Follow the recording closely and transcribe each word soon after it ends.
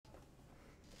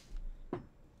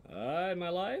Am I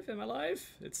live? Am I live?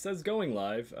 It says going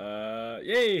live.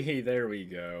 Yay! There we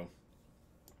go.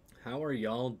 How are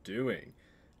y'all doing?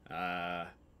 Yeah,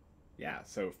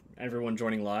 so everyone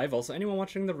joining live, also anyone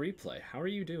watching the replay, how are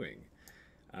you doing?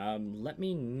 Let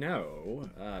me know.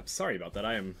 Sorry about that.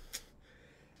 I am,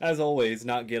 as always,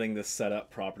 not getting this set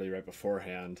up properly right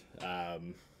beforehand. I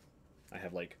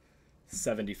have like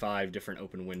 75 different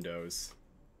open windows.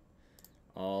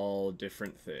 All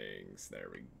different things. There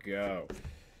we go.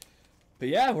 But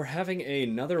yeah, we're having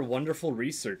another wonderful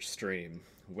research stream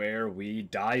where we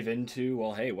dive into,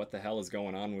 well, hey, what the hell is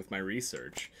going on with my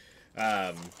research?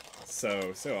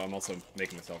 So I'm also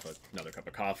making myself another cup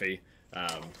of coffee.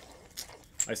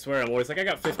 I swear, I'm always like, I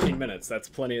got 15 minutes. That's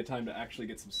plenty of time to actually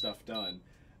get some stuff done.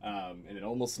 And it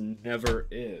almost never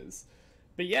is.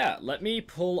 But yeah, let me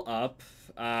pull up,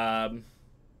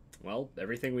 well,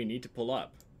 everything we need to pull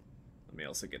up. Let me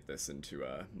also get this into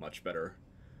a much better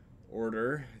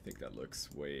order. I think that looks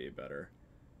way better.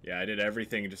 Yeah, I did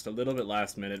everything just a little bit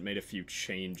last minute, made a few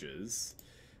changes.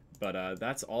 But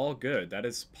that's all good. That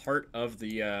is part of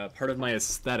the part of my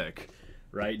aesthetic,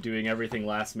 right? Doing everything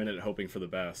last minute, hoping for the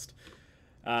best.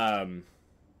 But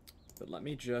let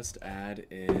me just add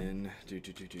in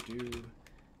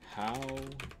how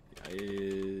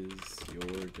is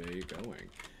your day going?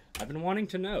 I've been wanting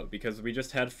to know because we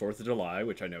just had 4th of July,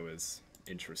 which I know is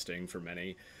interesting for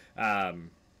many.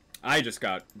 I just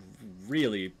got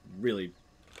really, really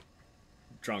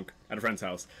drunk at a friend's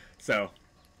house, so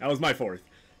that was my 4th.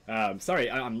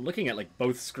 Sorry, I'm looking at like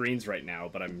both screens right now,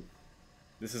 but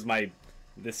this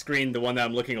screen, the one that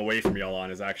I'm looking away from y'all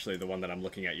on, is actually the one that I'm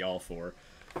looking at y'all for.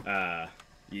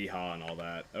 Yeehaw and all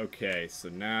that. Okay, so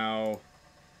now,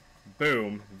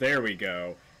 boom, there we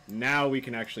go. Now we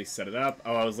can actually set it up.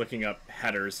 Oh, I was looking up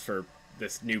headers for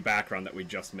this new background that we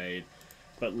just made.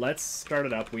 But let's start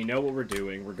it up. We know what we're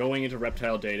doing. We're going into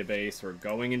Reptile Database, we're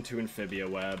going into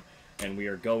AmphibiaWeb, and we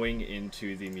are going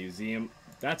into the museum.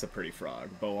 That's a pretty frog.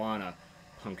 Boana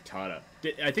punctata.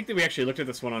 I think that we actually looked at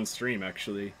this one on stream,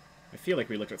 actually. I feel like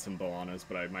we looked at some Boanas,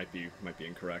 but I might be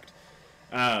incorrect.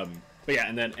 But yeah,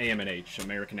 and then AMNH,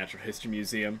 American Natural History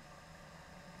Museum.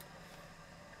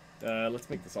 Let's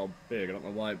make this all big. I don't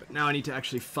know why, but now I need to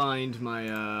actually find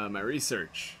my my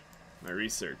research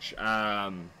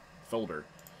folder.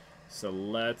 So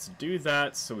let's do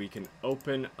that so we can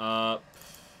open up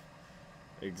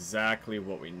exactly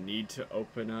what we need to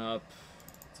open up.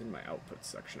 It's in my output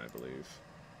section, I believe.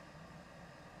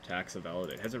 Taxa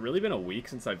validate. Has it really been a week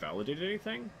since I validated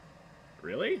anything?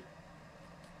 Really?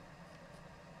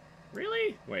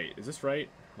 Really? Wait, is this right?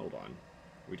 Hold on.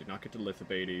 We did not get to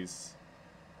Lithobates.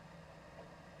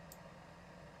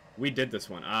 We did this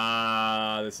one.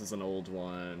 Ah, this is an old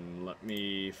one. Let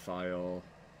me file.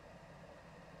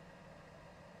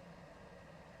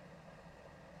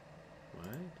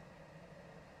 What?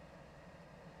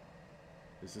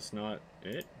 Is this not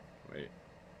it? Wait.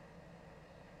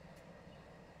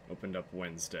 Opened up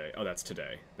Wednesday. Oh, that's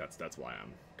today. That's why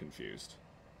I'm confused.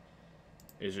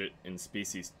 Is it in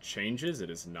species changes? It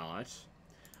is not.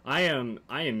 I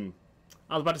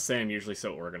was about to say I'm usually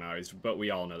so organized, but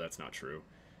we all know that's not true.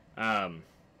 Am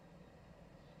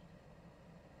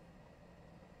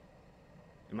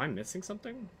I missing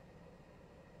something?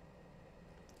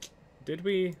 Did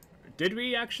we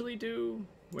actually do...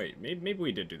 Wait, maybe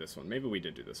we did do this one. Maybe we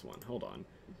did do this one. Hold on.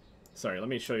 Sorry, let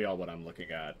me show y'all what I'm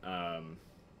looking at.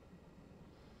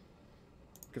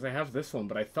 Because I have this one,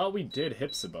 but I thought we did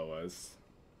Hypsiboas.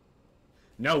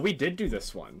 No, we did do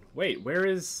this one. Wait, where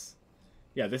is...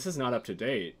 Yeah, this is not up to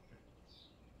date.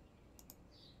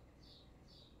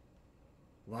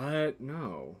 What?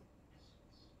 No.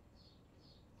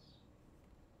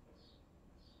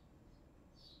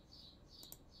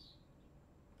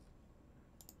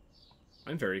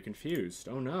 I'm very confused.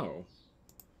 Oh no.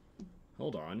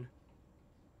 Hold on.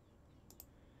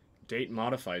 Date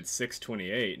modified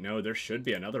 6/28. No, there should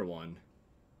be another one.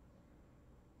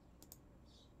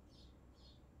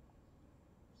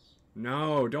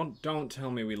 No, don't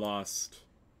tell me we lost.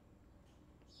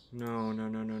 No.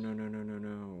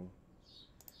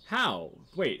 How?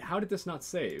 Wait, how did this not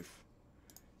save?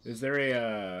 Is there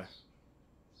a,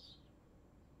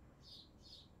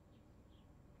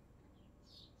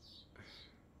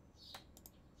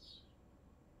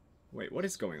 Wait, what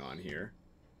is going on here?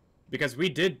 Because we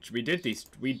did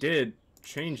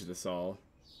change this all.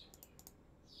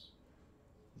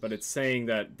 But it's saying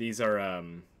that these are,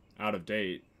 out of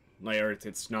date. Like, or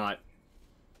it's not...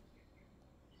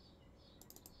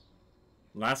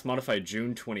 Last modified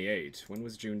June 28. When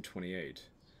was June 28?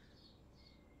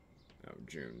 Oh,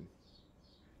 June.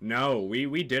 No,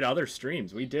 we did other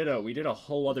streams. We did a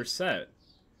whole other set.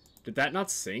 Did that not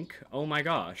sync? Oh my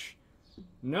gosh.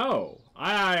 No.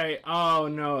 Oh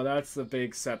no, that's a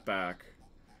big setback.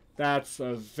 That's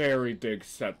a very big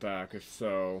setback, if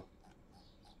so.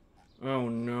 Oh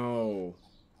no.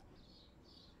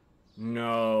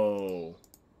 No.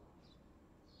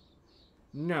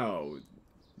 No.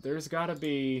 There's gotta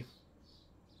be...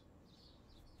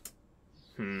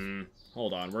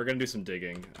 Hold on, we're gonna do some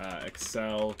digging.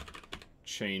 Excel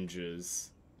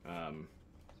changes.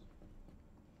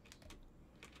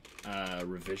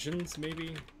 Revisions,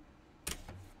 maybe?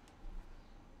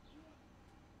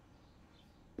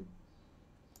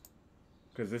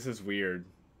 Because this is weird.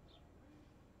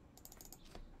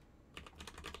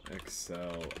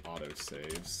 Excel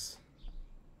autosaves.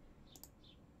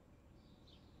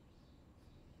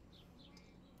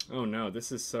 Oh no,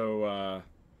 this is so,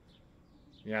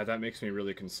 yeah, that makes me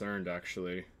really concerned,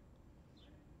 actually.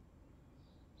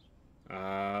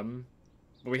 But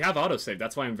we have autosave,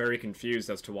 that's why I'm very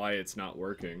confused as to why it's not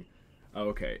working.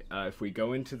 Okay, if we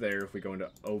go into there, if we go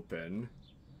into open,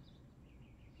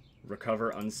 recover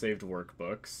unsaved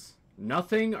workbooks.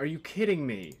 Nothing? Are you kidding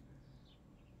me?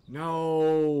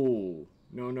 No.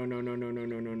 No, no, no, no, no, no,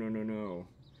 no, no, no, no, no.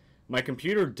 My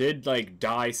computer did, like,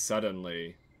 die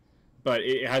suddenly. But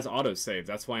it has autosave.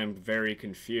 That's why I'm very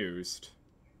confused.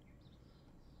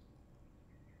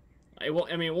 I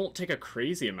mean, it won't take a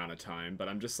crazy amount of time, but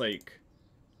I'm just, like...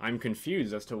 I'm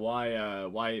confused as to why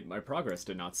my progress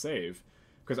did not save.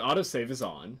 Because autosave is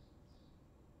on.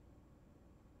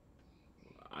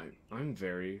 I'm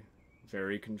very,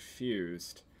 very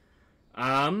confused.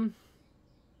 Let's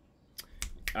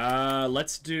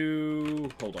do...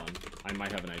 Hold on. I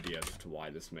might have an idea as to why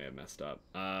this may have messed up.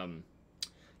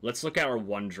 Let's look at our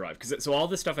OneDrive. So all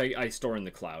this stuff I store in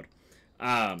the cloud.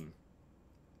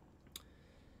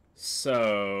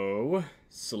 So...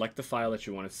 Select the file that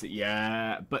you want to see.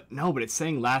 Yeah, but no, but it's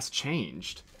saying last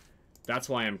changed. That's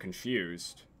why I'm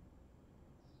confused.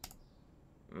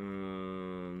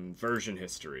 Version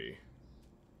history.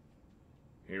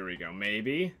 Here we go.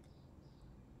 Maybe?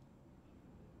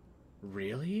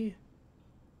 Really?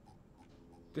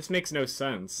 This makes no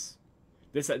sense.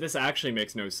 This actually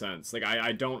makes no sense. Like,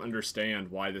 I don't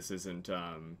understand why this isn't,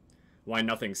 why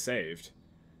nothing's saved.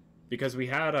 Because we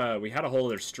had a whole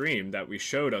other stream that we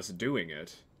showed us doing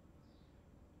it.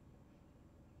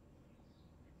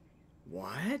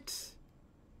 What?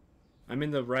 I'm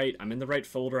in the right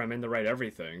folder, I'm in the right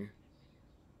everything.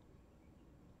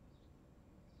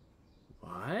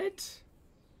 What?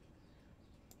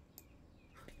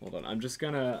 Hold on, I'm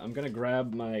gonna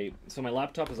grab my... So my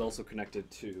laptop is also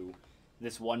connected to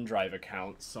this OneDrive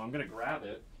account, so I'm gonna grab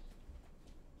it.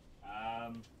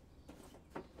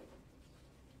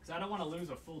 Because I don't want to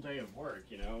lose a full day of work,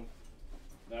 you know?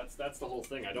 That's the whole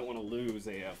thing. I don't want to lose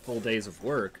a full days of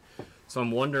work. So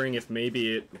I'm wondering if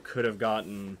maybe it could have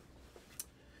gotten...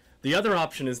 The other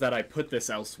option is that I put this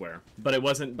elsewhere, but it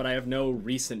wasn't. But I have no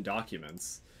recent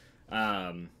documents.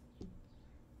 Yeah,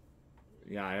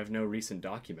 I have no recent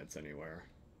documents anywhere.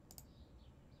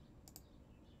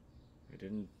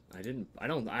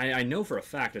 I know for a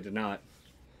fact I did not.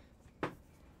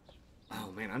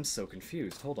 Oh man, I'm so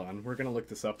confused. Hold on, we're gonna look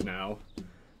this up now.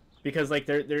 Because, like,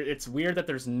 it's weird that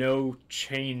there's no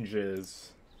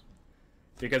changes.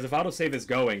 Because if autosave is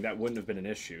going, that wouldn't have been an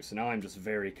issue. So now I'm just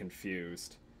very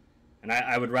confused. And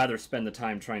I would rather spend the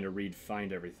time trying to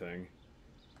find everything.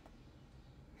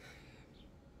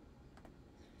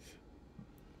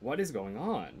 What is going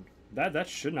on? That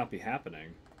should not be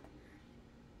happening.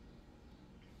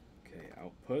 Okay,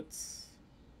 outputs.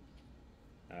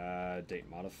 Date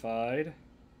modified.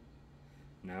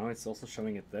 Now it's also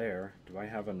showing it there. Do I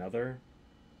have another?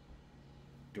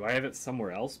 Do I have it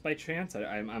somewhere else by chance?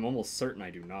 I'm almost certain I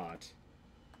do not.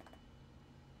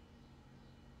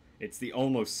 It's the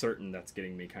almost certain that's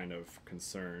getting me kind of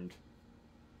concerned.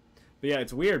 But yeah,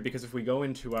 it's weird because if we go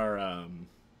into our,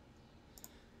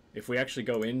 if we actually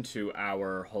go into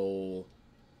our whole,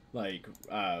 like,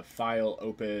 file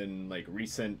open, like,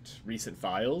 recent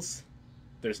files,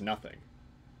 there's nothing.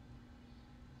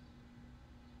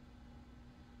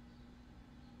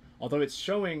 Although it's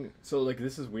showing, so, like,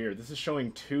 this is weird. This is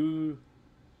showing two...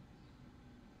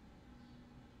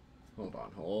 Hold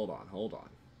on.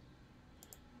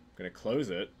 I'm gonna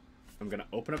close it. I'm gonna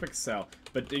open up Excel.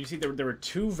 But you see, there were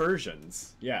two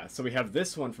versions. Yeah, so we have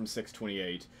this one from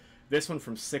 6/28, this one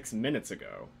from 6 minutes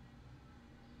ago.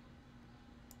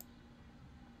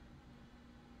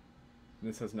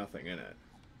 This has nothing in it.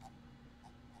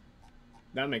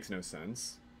 That makes no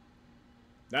sense.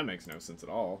 That makes no sense at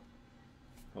all.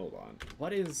 Hold on.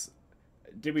 What is...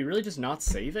 Did we really just not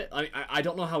save it? I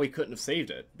don't know how we couldn't have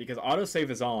saved it. Because autosave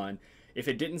is on. If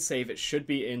it didn't save, it should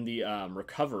be in the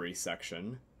recovery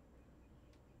section.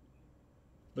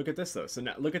 Look at this, though. So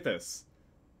now, look at this.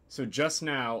 So just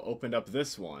now opened up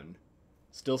this one.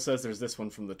 Still says there's this one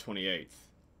from the 28th.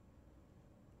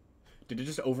 Did it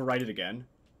just overwrite it again?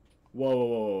 Whoa, whoa,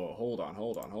 whoa, whoa. Hold on,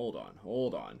 hold on, hold on,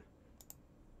 hold on.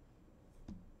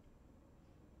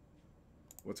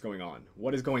 What's going on?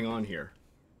 What is going on here?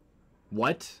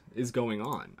 What is going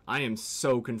on? I am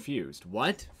so confused.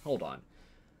 What? Hold on.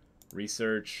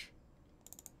 Research.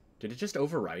 Did it just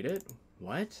overwrite it?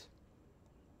 What?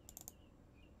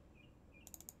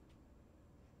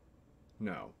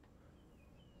 No.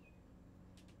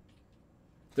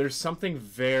 There's something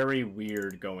very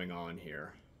weird going on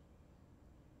here.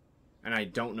 And I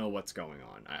don't know what's going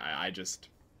on. I just...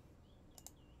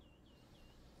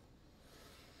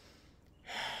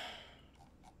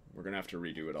 We're gonna have to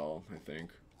redo it all, I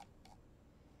think.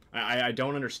 I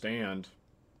don't understand.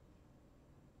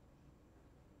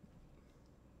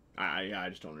 I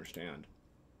just don't understand.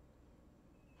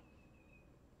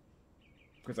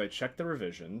 Because I checked the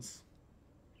revisions.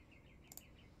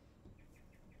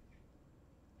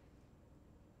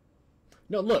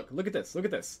 No, look at this, look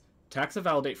at this. Taxa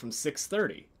validate from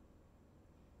 6:30.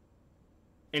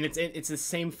 And it's the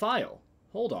same file.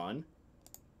 Hold on.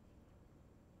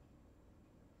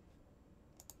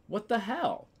 What the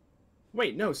hell?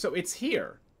 Wait, no, so it's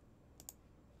here.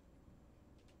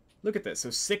 Look at this. So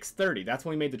 6:30, that's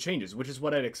when we made the changes, which is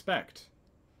what I'd expect.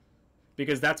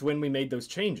 Because that's when we made those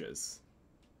changes.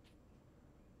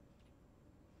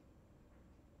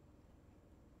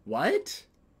 What?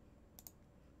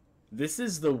 This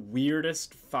is the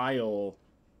weirdest file.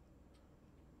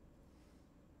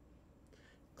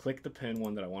 Click the pin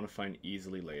one that I want to find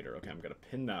easily later. Okay, I'm going to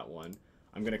pin that one.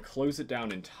 I'm going to close it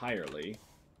down entirely.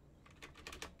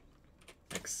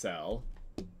 Excel.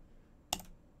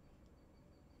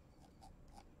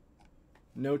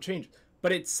 No change.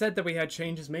 But it said that we had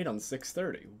changes made on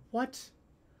 6:30. What?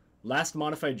 Last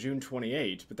modified June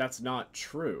 28, but that's not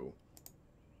true.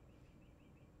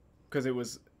 Because it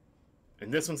was...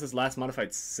 And this one says last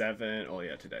modified 7... Oh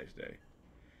yeah, today.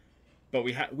 But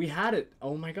we had it...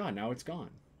 Oh my god, now it's gone.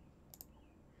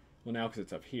 Well, now because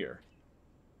it's up here.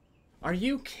 Are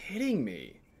you kidding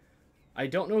me? I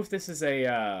don't know if this is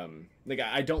a... Like,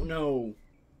 I don't know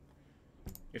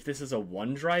if this is a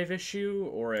OneDrive issue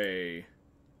or a...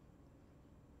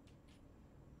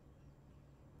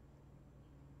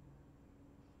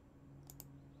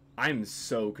 I'm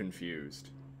so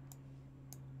confused.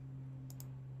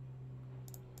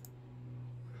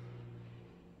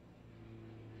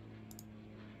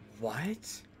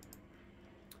 What?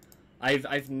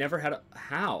 I've never had a...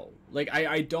 How? Like,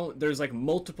 I don't... There's, like,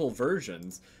 multiple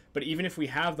versions, but even if we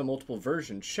have the multiple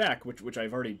version check, which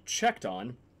I've already checked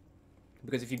on,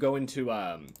 because if you go into...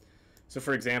 So,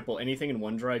 for example, anything in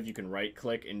OneDrive, you can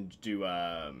right-click and do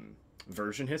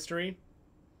version history.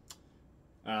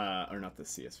 Or not the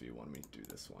CSV one, let me do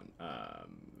this one.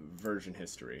 Version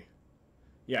history.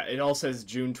 Yeah, it all says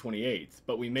June 28th,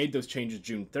 but we made those changes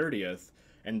June 30th,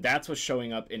 and that's what's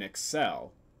showing up in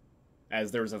Excel,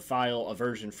 as there's a file, a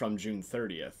version from June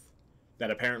 30th,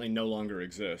 that apparently no longer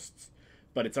exists,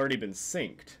 but it's already been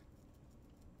synced.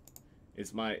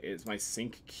 Is my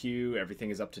sync queue, everything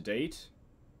is up to date?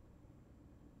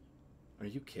 Are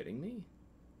you kidding me?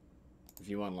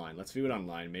 View online. Let's view it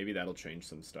online. Maybe that'll change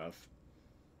some stuff.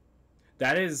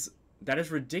 That is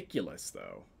ridiculous,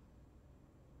 though.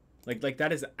 Like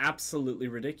that is absolutely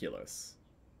ridiculous.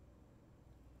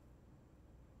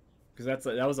 Because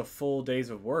that was a full days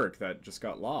of work that just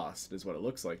got lost, is what it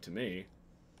looks like to me.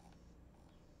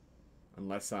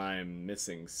 Unless I'm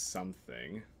missing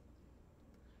something.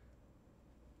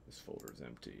 This folder's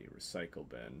empty. Recycle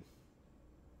bin.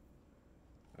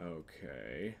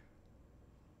 Okay.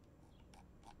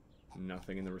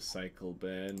 Nothing in the recycle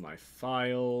bin. My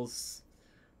files.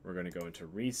 We're going to go into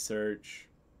research.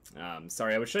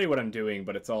 Sorry, I would show you what I'm doing,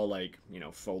 but it's all like, you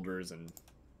know, folders and...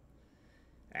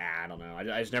 I don't know.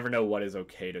 I just never know what is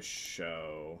okay to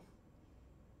show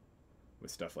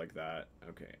with stuff like that.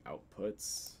 Okay,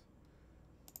 outputs.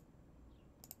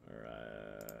 Or,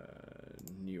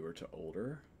 newer to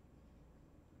older.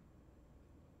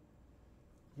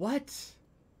 What?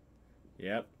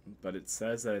 Yep, but it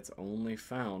says that it's only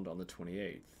found on the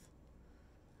 28th.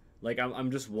 Like, I'm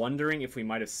just wondering if we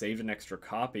might have saved an extra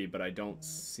copy, but I don't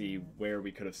see where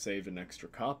we could have saved an extra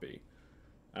copy.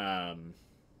 God,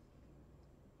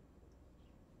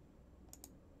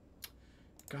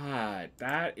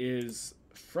 that is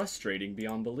frustrating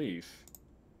beyond belief.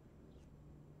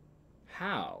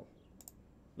 How?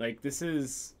 Like, this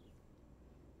is...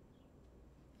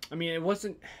 I mean, it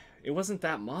wasn't... It wasn't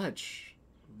that much,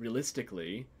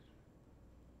 realistically.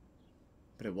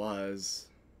 But it was.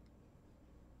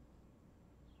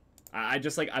 I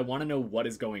just, like, I want to know what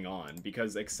is going on,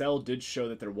 because Excel did show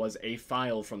that there was a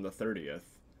file from the 30th,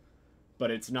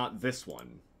 but it's not this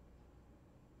one.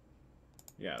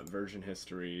 Yeah, version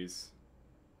histories.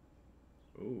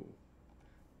 Ooh.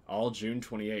 All June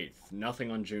 28th. Nothing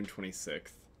on June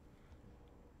 26th.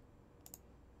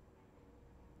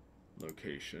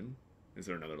 Location. Is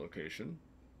there another location?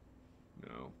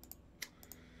 No.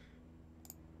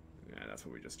 Yeah, that's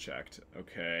what we just checked.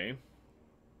 Okay.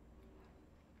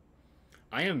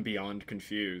 I am beyond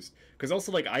confused. Because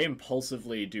also, like, I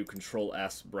impulsively do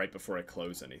Control-S right before I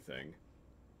close anything.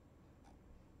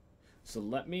 So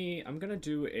let me... I'm going to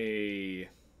do a...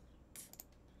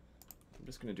 I'm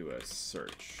just going to do a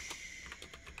search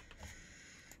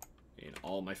in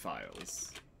all my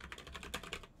files.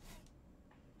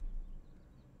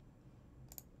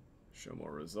 Show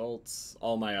more results.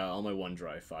 All my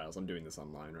OneDrive files. I'm doing this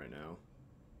online right now.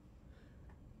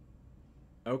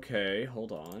 Okay,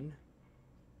 hold on.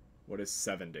 What is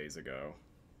 7 days ago?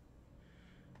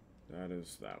 That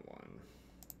is that one.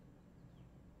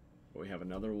 We have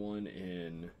another one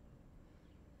in...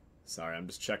 Sorry, I'm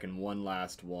just checking one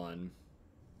last one.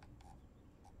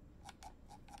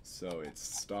 So it's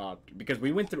stopped. Because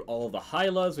we went through all the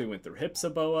Hylas, we went through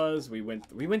Hypsaboas, we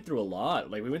went through a lot.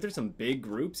 Like, we went through some big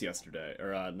groups yesterday.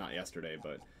 Or, not yesterday,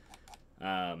 but...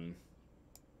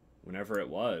 whenever it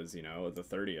was, you know, the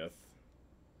 30th.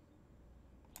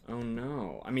 Oh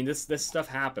no. I mean, this stuff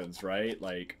happens, right?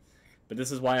 Like, but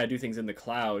this is why I do things in the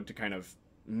cloud to kind of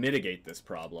mitigate this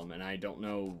problem, and I don't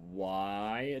know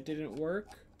why it didn't work.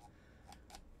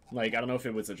 Like, I don't know if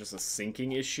it was just a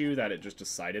syncing issue that it just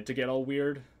decided to get all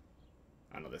weird.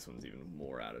 I don't know, this one's even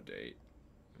more out of date.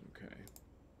 Okay.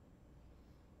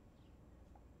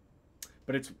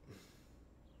 But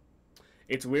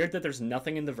it's weird that there's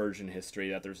nothing in the version history,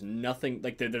 that there's nothing,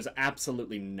 like, there's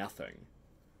absolutely nothing.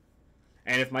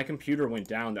 And if my computer went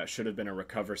down, that should have been a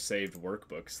recover saved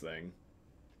workbooks thing.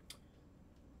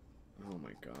 Oh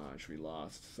my gosh, we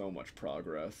lost so much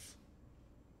progress.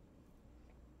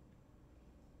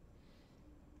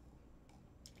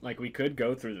 Like, we could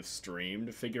go through the stream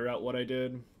to figure out what I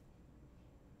did,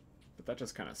 but that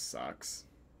just kind of sucks.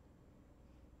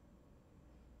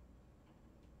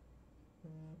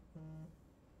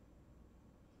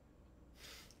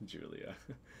 Julia.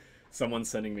 Someone's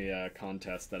sending me a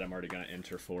contest that I'm already going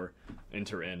to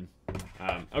enter in.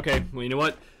 Okay, well, you know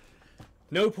what?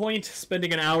 No point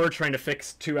spending an hour trying to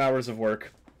fix 2 hours of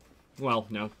work. Well,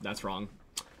 no, that's wrong.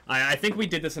 I think we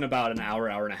did this in about an hour,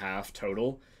 hour and a half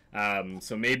total.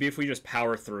 So maybe if we just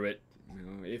power through it, you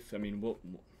know,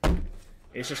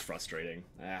 it's just frustrating.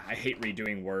 I hate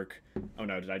redoing work. Oh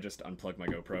no, did I just unplug my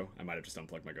GoPro? I might have just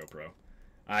unplugged my GoPro.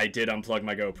 I did unplug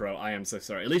my GoPro. I am so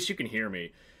sorry. At least you can hear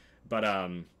me. But,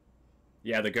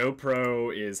 yeah, the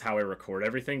GoPro is how I record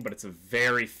everything, but it's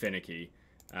very finicky,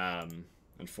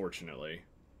 unfortunately.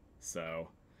 So,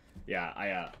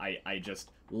 yeah, I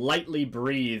just lightly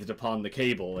breathed upon the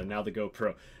cable, and now the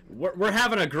GoPro. We're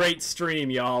having a great stream,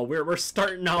 y'all. We're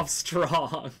starting off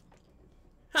strong.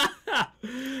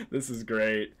 This is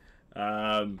great.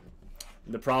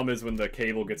 The problem is when the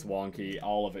cable gets wonky,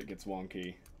 all of it gets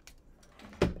wonky.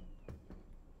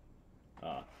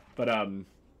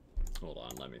 Hold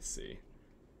on, let me see.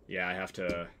 Yeah, I have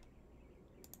to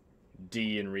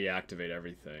and reactivate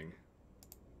everything.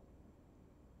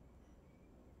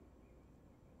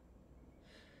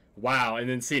 Wow, and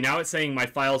then see, now it's saying my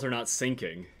files are not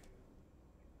syncing.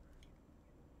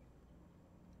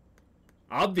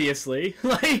 Obviously,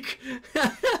 like,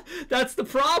 that's the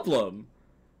problem.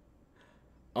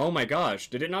 Oh my gosh,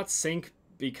 did it not sync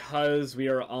because we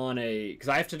are on a... Because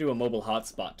I have to do a mobile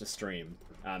hotspot to stream,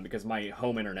 because my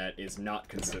home internet is not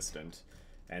consistent,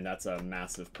 and that's a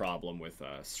massive problem with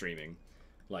streaming.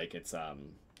 Like, it's,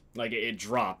 like, it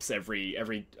drops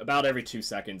about every 2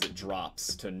 seconds, it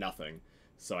drops to nothing,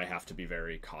 so I have to be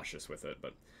very cautious with it,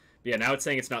 but yeah, now it's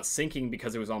saying it's not syncing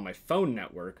because it was on my phone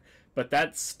network, but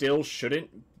that still shouldn't...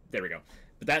 There we go.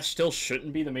 But that still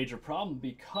shouldn't be the major problem,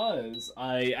 because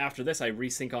after this, I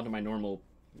resync onto my normal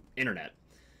internet.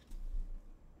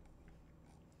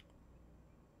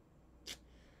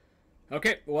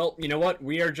 Okay, well, you know what?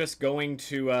 We are just going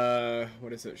to,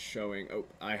 what is it showing? Oh,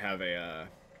 I have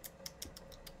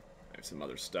some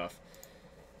other stuff.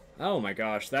 Oh my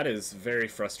gosh, that is very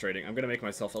frustrating. I'm going to make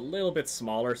myself a little bit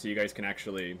smaller so you guys can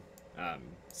actually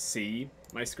see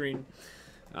my screen.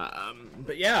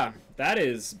 But yeah, that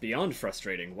is beyond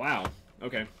frustrating. Wow.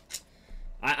 Okay.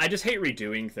 I just hate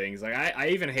redoing things. Like, I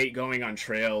even hate going on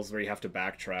trails where you have to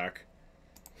backtrack.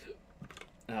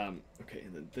 Okay,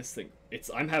 and then this thing,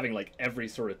 I'm having like every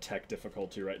sort of tech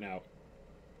difficulty right now.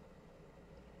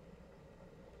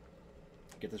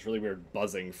 I get this really weird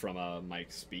buzzing from my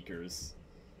speakers,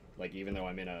 like even though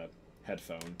I'm in a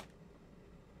headphone.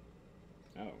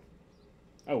 Oh.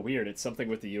 Oh, weird. It's something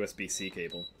with the USB-C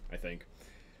cable, I think.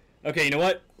 Okay, you know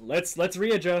what? Let's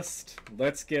readjust.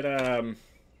 Let's get audio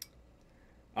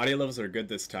levels are good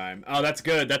this time. Oh, that's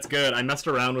good. That's good. I messed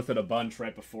around with it a bunch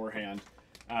right beforehand.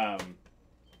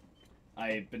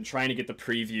 I've been trying to get the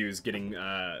previews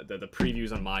the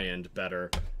previews on my end better,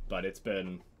 but it's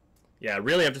been, yeah,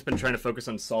 really I've just been trying to focus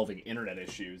on solving internet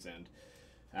issues, and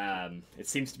it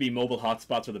seems to be mobile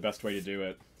hotspots are the best way to do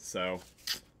it. So,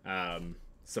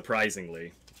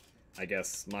 surprisingly, I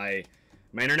guess my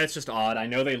internet's just odd. I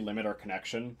know they limit our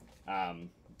connection,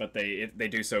 but they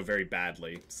do so very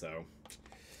badly. So,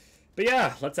 but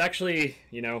yeah, let's actually,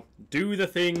 you know, do the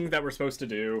thing that we're supposed to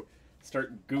do.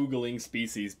 Start Googling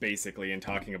species, basically, and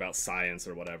talking about science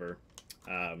or whatever.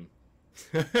 Oh,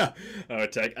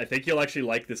 Tech, I think you'll actually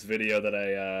like this video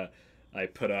that I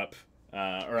put up.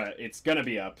 Or it's gonna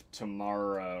be up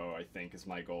tomorrow, I think, is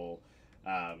my goal.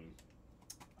 I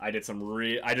did some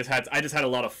I just had a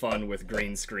lot of fun with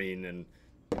green screen and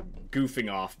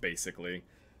goofing off, basically.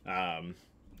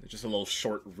 Just a little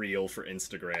short reel for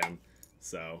Instagram.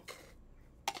 So,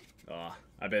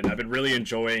 I've been really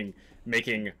enjoying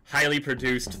making highly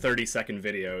produced 30-second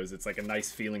videos. It's like a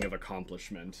nice feeling of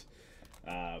accomplishment.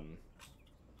 But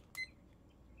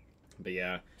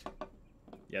yeah,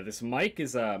 this mic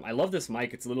is I love this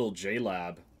mic. It's a little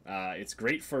JLab. It's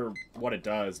great for what it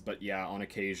does, but yeah, on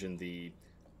occasion the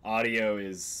audio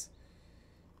is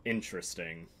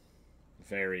interesting,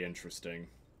 very interesting.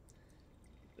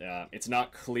 It's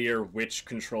not clear which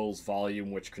controls volume,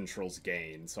 which controls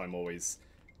gain, so I'm always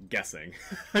guessing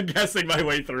guessing my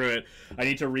way through it. I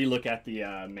need to relook at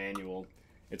the manual.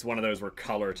 It's one of those where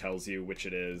color tells you which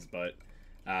it is, but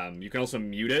you can also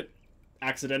mute it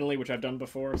accidentally, which I've done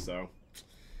before, so.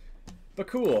 But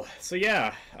cool. So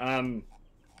yeah,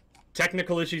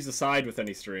 technical issues aside with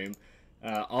any stream,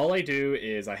 all I do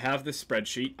is I have this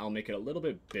spreadsheet. I'll make it a little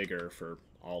bit bigger for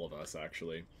all of us,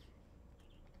 actually.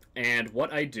 And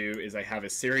what I do is I have a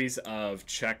series of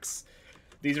checks.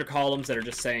 These are columns that are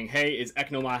just saying, hey, is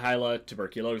Ectomyhyla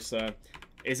tuberculosa?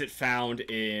 Is it found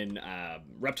in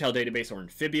reptile database or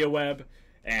AmphibiaWeb?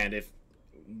 And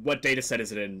what data set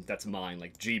is it in? That's mine,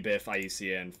 like GBIF,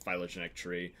 IUCN, phylogenetic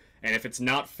tree. And if it's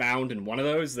not found in one of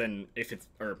those, then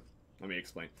let me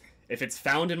explain. If it's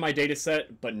found in my data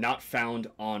set, but not found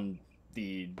on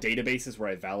the databases where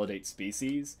I validate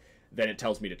species, then it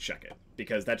tells me to check it.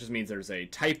 Because that just means there's a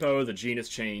typo, the gene has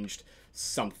changed,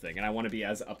 something, and I want to be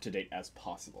as up-to-date as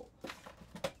possible.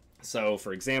 So,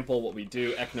 for example, what we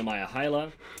do,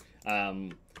 Ectomyhyla.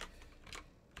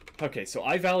 Okay, so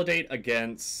I validate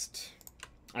against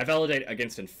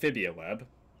AmphibiaWeb,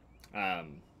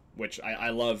 which I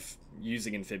love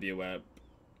using AmphibiaWeb.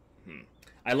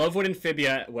 I love what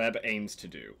AmphibiaWeb aims to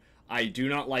do. I do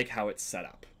not like how it's set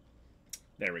up.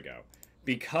 There we go.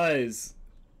 Because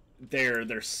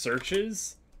their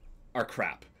searches are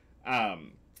crap.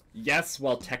 Yes,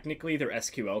 while technically their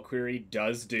SQL query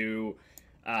does do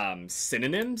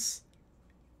synonyms,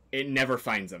 it never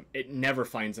finds them. It never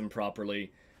finds them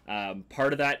properly.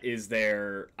 Part of that is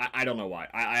I don't know why.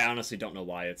 I honestly don't know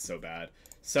why it's so bad.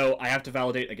 So I have to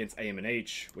validate against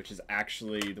AMNH, which is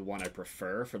actually the one I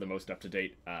prefer for the most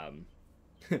up-to-date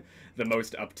the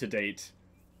most up-to-date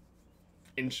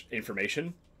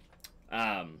information.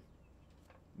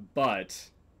 But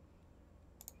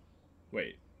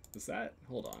wait, is that?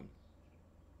 Hold on.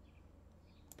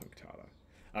 Punctata.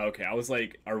 Okay, I was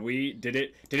like,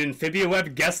 did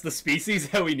AmphibiaWeb guess the species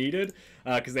that we needed?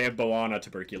 Because they have Boana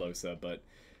tuberculosa, but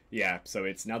yeah,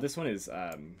 so now this one is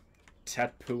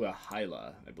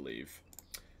Tepuahyla, I believe.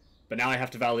 But now I have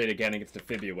to validate again against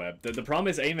AmphibiaWeb. The problem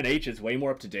is AMNH is way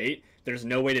more up to date. There's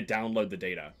no way to download the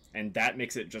data, and that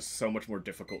makes it just so much more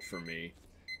difficult for me.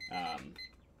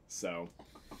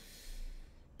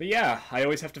 But yeah, I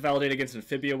always have to validate against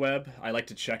AmphibiaWeb. I like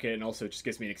to check it, and also it just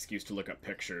gives me an excuse to look up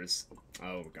pictures.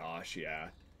 Oh gosh, yeah.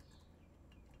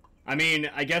 I mean,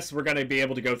 I guess we're gonna be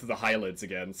able to go through the hylids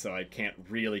again, so I can't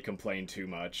really complain too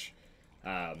much.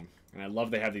 And I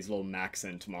love they have these little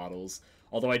Maxent models.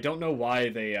 Although I don't know why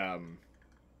they,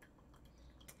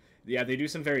 yeah, they do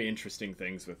some very interesting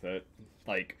things with it.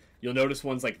 Like, you'll notice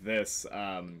ones like this,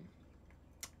 I'm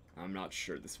not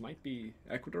sure, this might be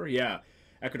Ecuador? Yeah.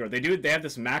 Ecuador. They have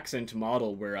this Maxent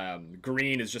model where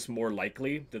green is just more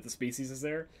likely that the species is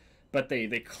there, but they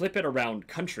clip it around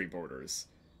country borders,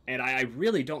 and I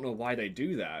really don't know why they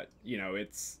do that. You know,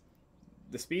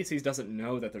 the species doesn't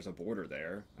know that there's a border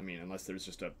there. I mean, unless there's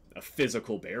just a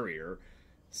physical barrier.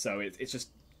 So it's just,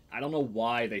 I don't know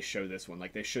why they show this one.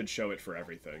 Like, they should show it for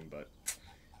everything, but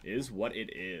it is what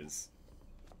it is.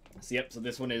 So, yep, so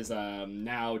this one is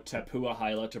now Tapua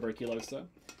hyla tuberculosa.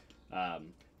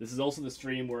 This is also the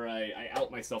stream where I out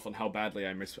myself on how badly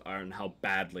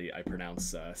I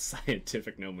pronounce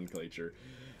scientific nomenclature.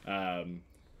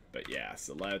 But yeah,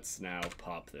 so let's now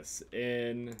pop this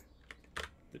in.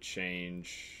 The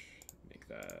change, make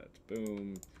that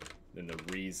boom. Then the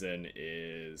reason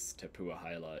is Tapua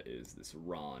hyla is this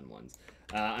Ron ones.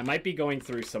 I might be going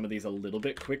through some of these a little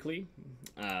bit quickly,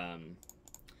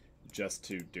 just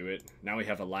to do it. Now we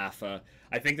have a Laffa.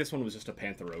 I think this one was just a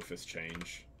Pantherophis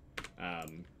change.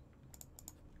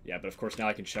 Yeah, but of course now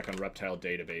I can check on Reptile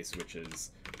Database, which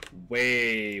is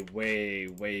way, way,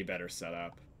 way better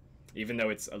setup. Even though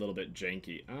it's a little bit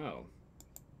janky. Oh.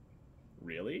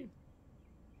 Really?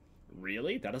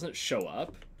 Really? That doesn't show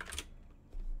up?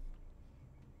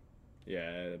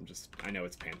 Yeah, I know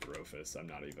it's Pantherophis. I'm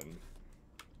not even...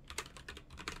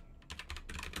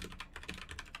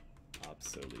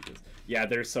 Obsoletus. Yeah,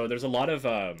 there's a lot of,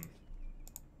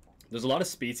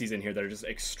 species in here that are just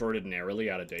extraordinarily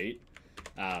out of date.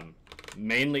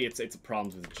 Mainly it's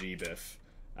problems with GBIF.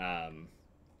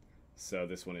 So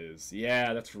this one is,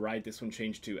 yeah, that's right. This one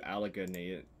changed to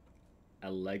Alleganiensis.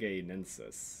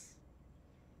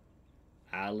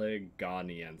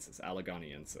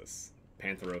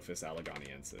 Pantherophis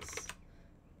alleganiensis.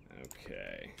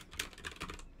 Okay.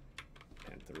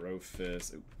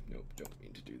 Pantherophis. Oop, nope, don't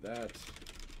mean to do that.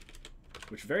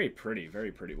 Which, very pretty,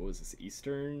 very pretty. What was this?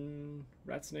 Eastern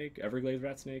rat snake? Everglades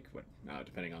rat snake? What?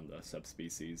 Depending on the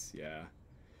subspecies, yeah.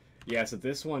 Yeah, so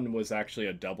this one was actually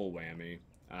a double whammy.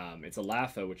 It's a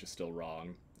Laffa, which is still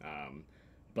wrong.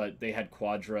 But they had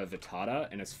Quadra vittata,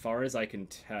 and as far as I can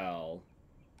tell...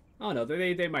 Oh, no,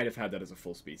 they might have had that as a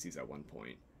full species at one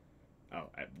point. Oh,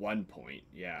 at one point,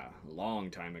 yeah. A long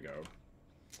time ago.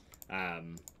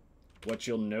 What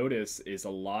you'll notice is a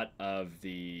lot of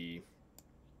the...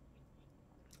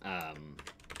 a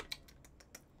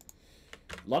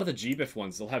lot of the GBIF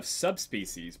ones, they'll have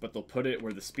subspecies, but they'll put it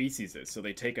where the species is. So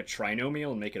they take a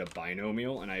trinomial and make it a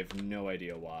binomial, and I have no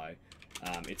idea why.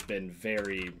 It's been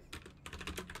very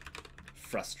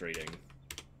frustrating.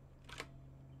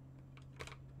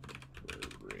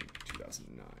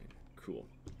 2009. Cool.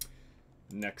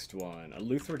 Next one. A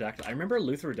Lutherodactylus. I remember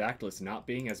Lutherodactylus not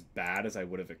being as bad as I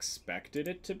would have expected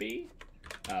it to be,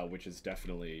 which is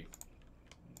definitely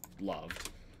loved.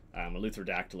 A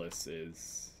Lutherodactylus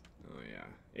is... Oh, yeah.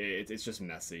 It's just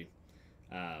messy.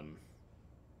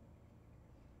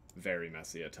 Very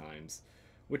messy at times,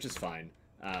 which is fine.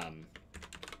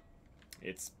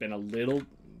 It's been a little...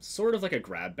 sort of like a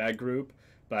grab bag group,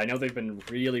 but I know they've been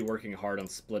really working hard on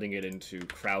splitting it into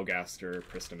Crowgaster,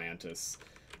 Pristomantis,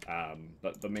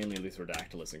 but mainly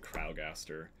Lutherodactylus and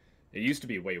Crowgaster. It used to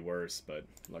be way worse, but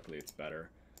luckily it's better.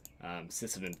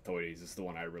 Cicynanthoides is the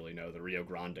one I really know, the Rio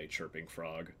Grande chirping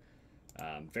frog.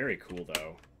 Very cool,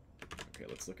 though. Okay,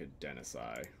 let's look at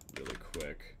Denisi really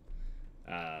quick.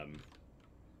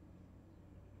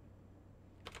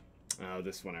 Oh,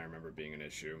 this one I remember being an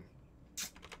issue.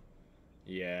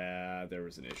 Yeah, there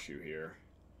was an issue here.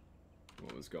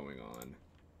 What was going on?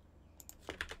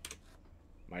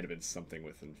 Might have been something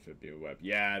with AmphibiaWeb.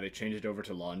 Yeah, they changed it over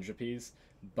to Longipes,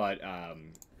 but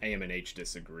AM&H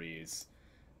disagrees.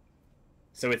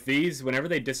 So with these, whenever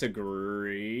they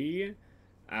disagree,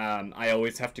 I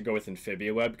always have to go with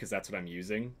AmphibiaWeb because that's what I'm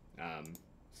using.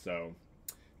 So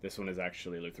this one is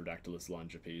actually Lutherodactylus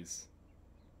longipes.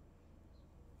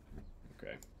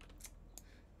 Okay.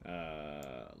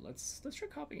 Let's try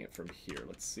copying it from here.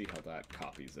 Let's see how that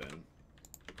copies in.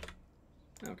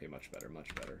 Okay, much better,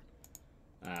 much better.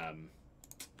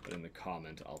 But in the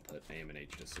comment, I'll put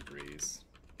AM&H disagrees.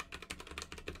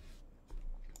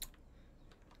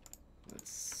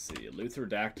 Let's see,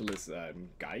 Lutherodactylus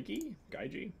Gygi?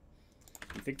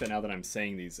 You think that now that I'm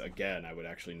saying these again, I would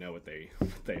actually know what they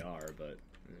are, but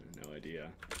no idea.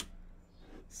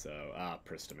 So,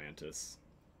 Pristomantis.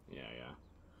 Yeah.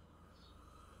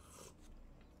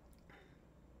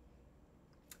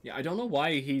 Yeah, I don't know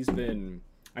why he's been...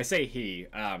 I say he.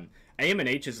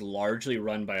 AM&H is largely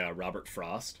run by Robert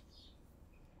Frost.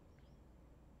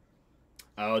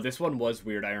 Oh, this one was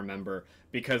weird, I remember,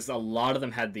 because a lot of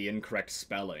them had the incorrect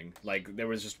spelling. Like, there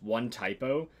was just one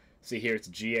typo. See here, it's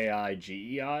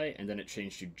G-A-I-G-E-I, and then it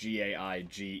changed to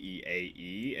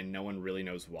G-A-I-G-E-A-E, and no one really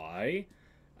knows why.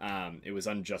 It was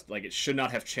unjust. Like, it should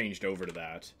not have changed over to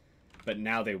that. But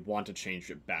now they want to change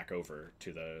it back over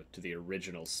to the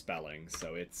original spelling,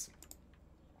 so it's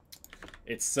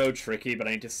It's so tricky, but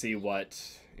I need to see what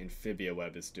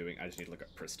AmphibiaWeb is doing. I just need to look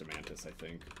up Pristomantis, I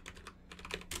think.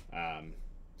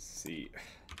 See.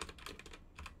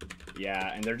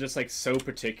 Yeah, and they're just, like, so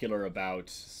particular about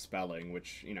spelling,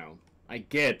 which, you know, I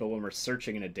get, but when we're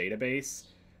searching in a database,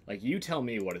 like, you tell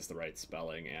me what is the right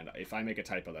spelling, and if I make a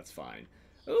typo, that's fine.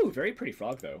 Ooh, very pretty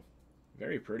frog, though.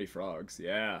 Very pretty frogs,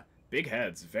 yeah. Big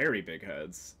heads, very big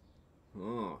heads.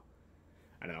 Oh.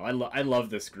 I don't know, I love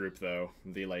this group, though.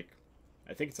 The, like,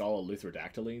 I think it's all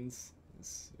Eleutherodactylines.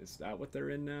 Is that what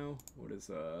they're in now? What is,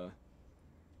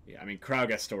 yeah, I mean,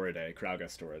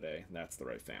 Crowgastoridae, that's the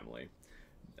right family.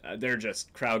 They're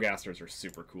just, Crowgasters are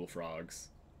super cool frogs.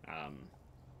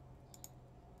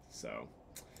 So,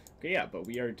 okay, yeah, but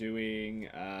we are doing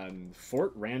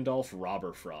Fort Randolph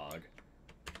Robber Frog.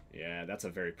 Yeah, that's a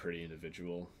very pretty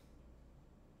individual.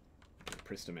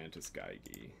 Pristomantis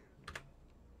geigi.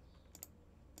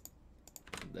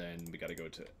 Then we got to go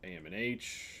to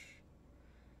AM&H.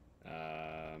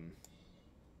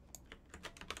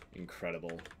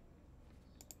 Incredible.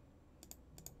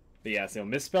 But yeah, so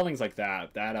misspellings like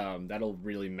that'll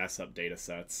really mess up data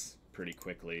sets pretty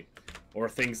quickly. Or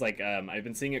things like, I've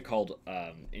been seeing it called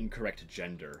incorrect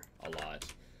gender a lot.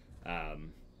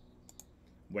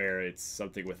 Where it's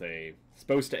something with a,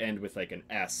 supposed to end with like an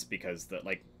S because the,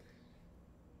 like,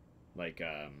 I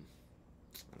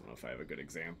don't know if I have a good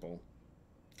example.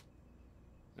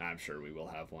 I'm sure we will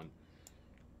have one.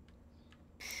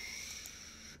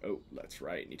 Oh, that's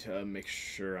right. Need to make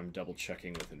sure I'm double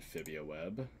checking with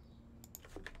AmphibiaWeb.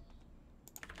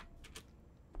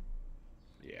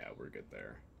 Yeah, we're good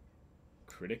there.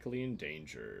 Critically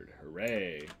endangered.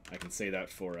 Hooray. I can say that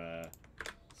for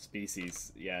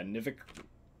species. Yeah,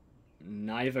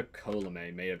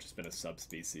 Nivacolame may have just been a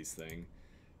subspecies thing.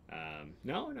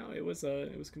 No, it was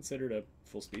considered a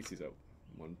full species at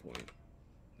one point.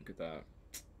 Look at that.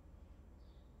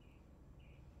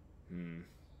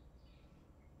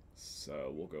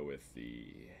 So we'll go with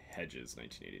the Hedges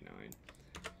 1989.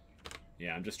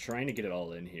 Yeah, I'm just trying to get it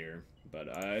all in here,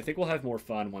 but I think we'll have more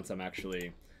fun once I'm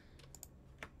actually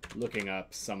looking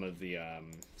up some of the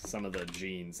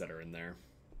genes that are in there.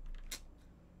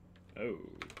 Oh,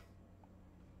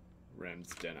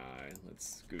 Ramsdeni.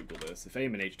 Let's Google this. If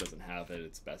AM&H doesn't have it,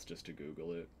 it's best just to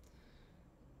Google it.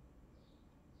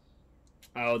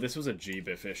 Oh, this was a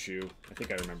GBIF issue. I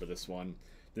think I remember this one.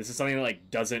 This is something that,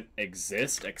 like, doesn't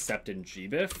exist except in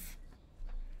GBIF.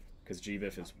 Because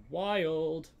GBIF is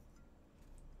wild.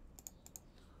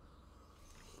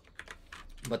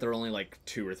 But there are only, like,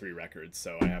 2 or 3 records,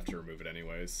 so I have to remove it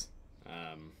anyways.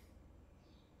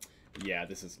 Yeah,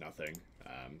 this is nothing.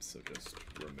 So just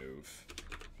remove.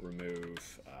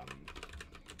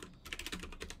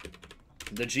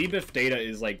 The GBIF data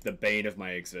is, like, the bane of my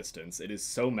existence. It is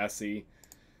so messy.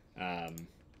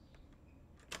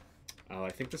 Oh, I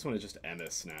think this one is just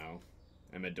Emis now.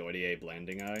 Emidoideae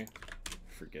blandingi.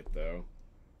 Forget, though.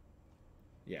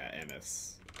 Yeah,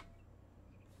 Emis.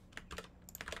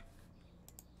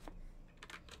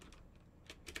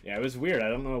 Yeah, it was weird. I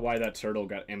don't know why that turtle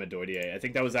got Emidoideae. I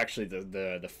think that was actually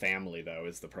the family, though,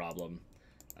 is the problem.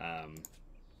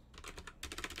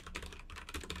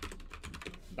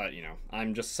 But, you know,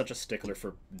 I'm just such a stickler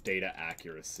for data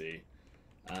accuracy.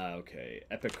 Okay,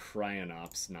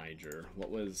 Epicryanops niger.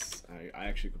 What was... I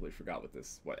actually completely forgot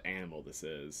what animal this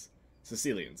is.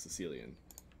 Sicilian.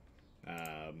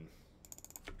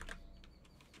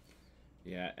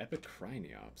 Yeah,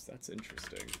 Epicrynops. That's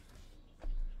interesting.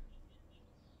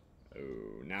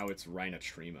 Oh, now it's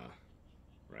Rhinotrema,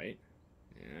 right?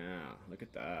 Yeah, look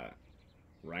at that.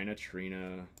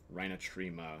 Rhinotrema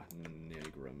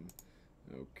nigrum.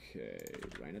 Okay,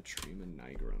 Rhinotrema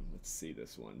nigrum. Let's see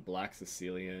this one. Black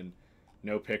Sicilian.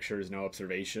 No pictures, no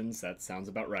observations. That sounds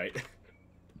about right.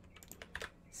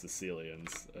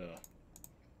 Sicilians. Ugh.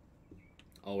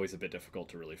 Always a bit difficult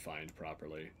to really find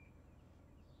properly.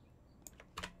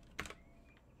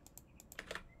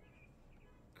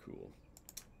 Cool.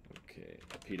 Okay,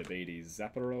 Apetabates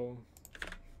Zaparo.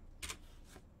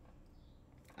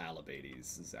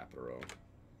 Alabates Zaparo.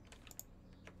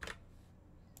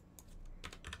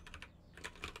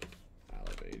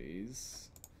 Alabates.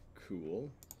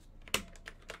 Cool.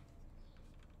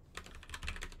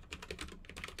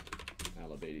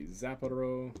 Alabates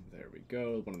Zaparo. There we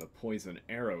go. One of the poison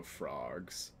arrow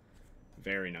frogs.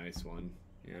 Very nice one.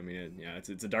 Yeah, I mean, yeah,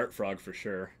 it's a dart frog for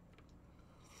sure.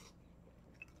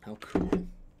 How cool.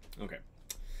 Okay.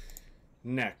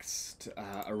 Next,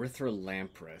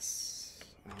 Erythrolampris.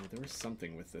 Oh, there was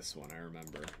something with this one, I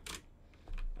remember.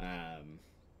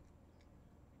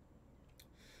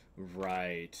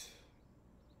 Right.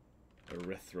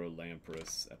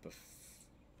 Erythrolampris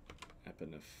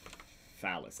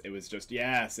Epinephalis. It was just,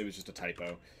 yes, it was just a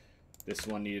typo. This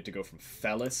one needed to go from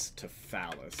phallus to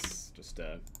phallus. Just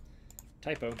a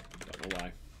typo. Don't know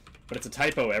why. But it's a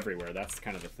typo everywhere. That's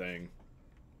kind of the thing.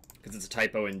 Because it's a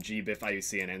typo in GBIF,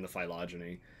 IUCN, and the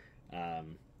phylogeny.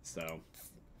 So...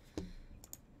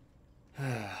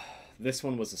 this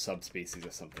one was a subspecies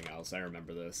of something else. I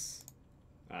remember this.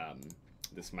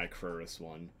 This Micrurus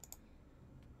one.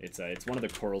 It's one of the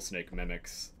coral snake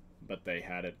mimics, but they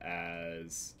had it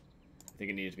as... I think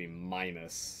it needed to be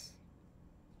Mimus.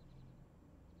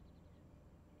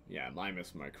 Yeah,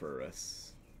 Mimus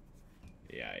Micrurus.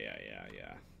 Yeah.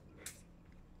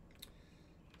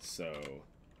 So,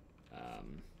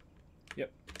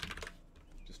 yep.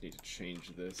 Just need to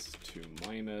change this to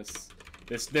Mimus.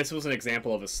 This was an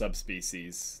example of a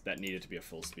subspecies that needed to be a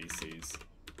full species.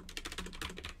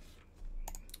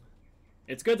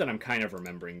 It's good that I'm kind of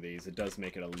remembering these. It does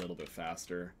make it a little bit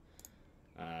faster.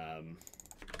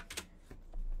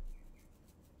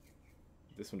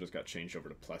 This one just got changed over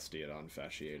to Plestiodon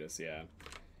fasciatus, yeah.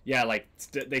 Yeah, like,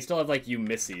 they still have, like,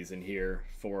 Eumyces in here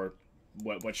for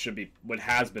what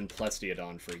has been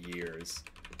Plestiodon for years.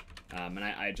 And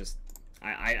I just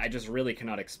really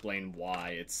cannot explain why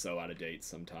it's so out of date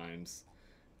sometimes.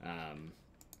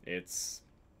 It's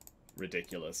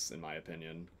ridiculous, in my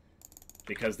opinion.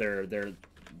 Because they're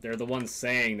the ones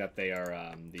saying that they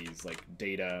are these, like,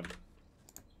 data,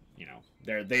 you know,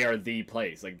 they are the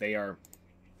place. Like, they are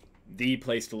the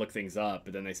place to look things up,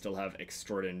 but then they still have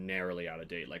extraordinarily out of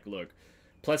date. Like, look,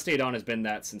 Plestiodon has been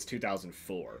that since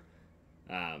 2004.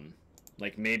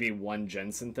 Like, maybe one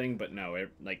Jensen thing, but no,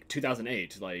 like,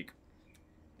 2008, like,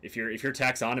 if your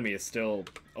taxonomy is still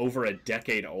over a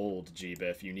decade old,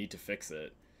 GBIF, you need to fix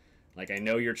it. Like, I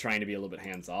know you're trying to be a little bit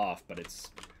hands-off, but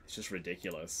it's just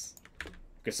ridiculous.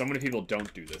 Because so many people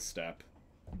don't do this step.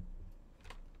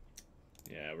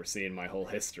 Yeah, we're seeing my whole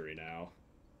history now.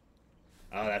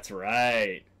 Oh, that's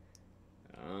right.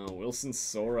 Oh, Wilson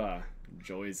Sora.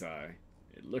 Joy's Eye.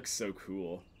 It looks so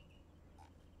cool.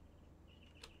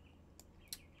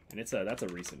 And that's a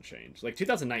recent change. Like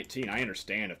 2019, I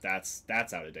understand if that's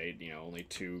out of date, you know, only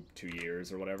two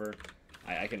years or whatever.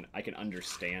 I can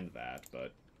understand that,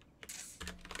 but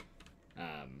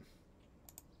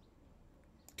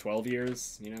 12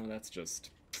 years, you know, that's just,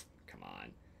 come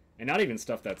on. And not even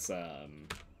stuff that's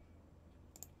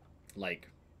like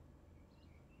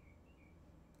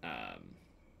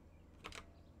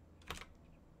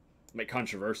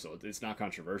controversial. It's not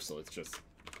controversial, it's just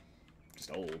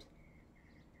old.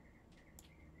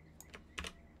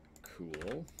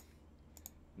 Cool.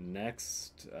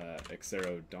 Next,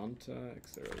 Xerodonta.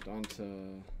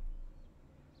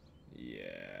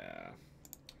 Yeah.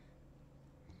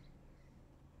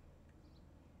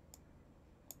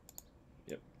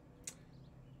 Yep.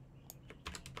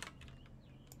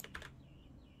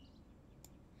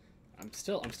 I'm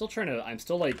still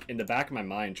like in the back of my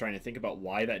mind trying to think about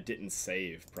why that didn't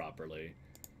save properly.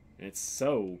 And it's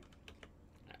so,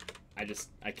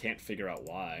 I can't figure out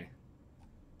why.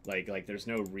 Like there's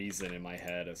no reason in my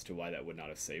head as to why that would not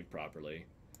have saved properly.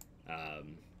 Oh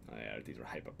yeah, these are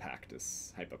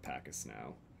Hypopactus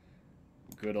now.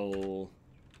 Good ol',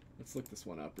 let's look this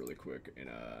one up really quick in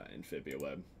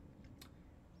AmphibiaWeb.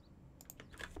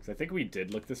 Because I think we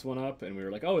did look this one up, and we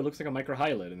were like, oh, it looks like a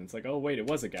microhylid, and it's like, oh, wait, it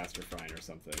was a gastrophrine or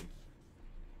something.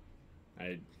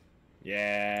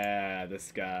 Yeah,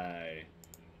 this guy.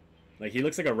 Like, he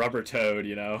looks like a rubber toad,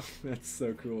 you know? That's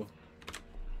so cool.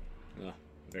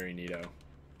 Very neato.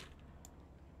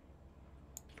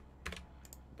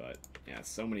 But, yeah,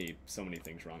 so many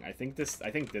things wrong. I think this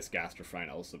gastrophrine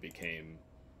also became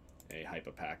a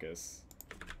Hypopacus.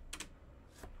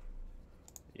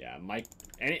 Yeah,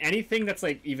 anything that's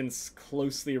like even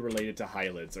closely related to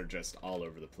hylids are just all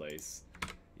over the place.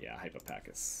 Yeah,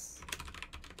 Hypopacus.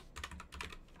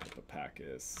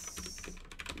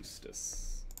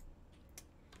 Boostus.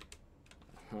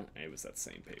 It was that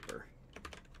same paper.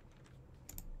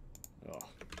 Oh.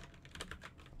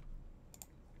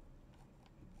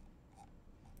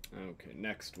 Okay,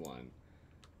 next one.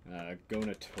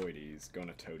 Gonatodes.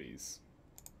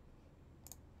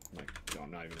 Like, I'm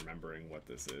not even remembering what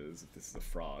this is. If this is a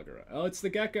frog or... Oh, it's the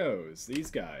geckos! These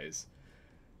guys.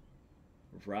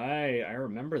 Right, I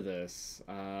remember this.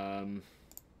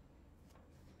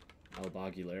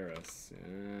 Albogularis.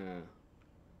 Yeah.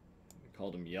 They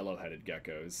called them yellow-headed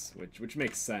geckos, which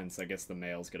makes sense. I guess the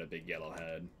male's got a big yellow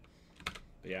head.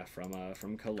 But yeah,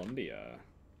 from Colombia.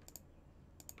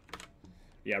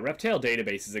 Yeah, Reptile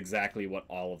Database is exactly what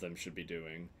all of them should be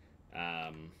doing.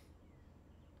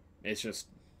 It's just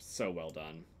so well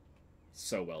done.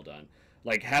 So well done.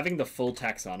 Like, having the full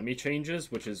taxonomy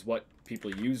changes, which is what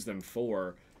people use them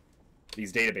for,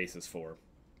 these databases for.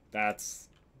 That's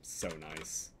so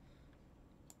nice.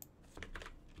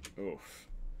 Oof.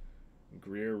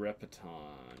 Greer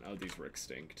Repeton. Oh, these were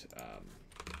extinct.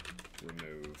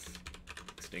 Remove.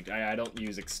 Extinct. I don't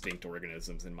use extinct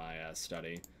organisms in my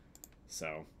study.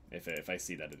 So, if I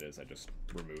see that it is, I just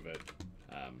remove it.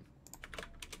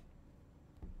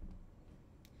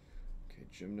 Okay,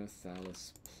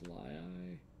 Gymnothalus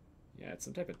plii. Yeah, it's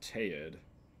some type of taid.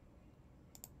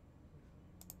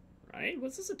 Right?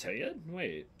 Was this a taid?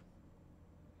 Wait.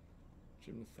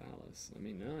 Gymnothalus. I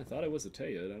mean, no, I thought it was a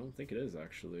taid. I don't think it is,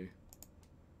 actually.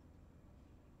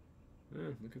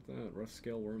 Look at that. Rough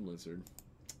scale worm lizard.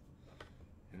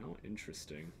 How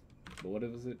interesting. But what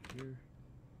is it here?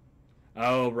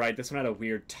 Oh, right. This one had a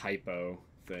weird typo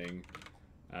thing.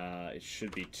 It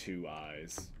should be 2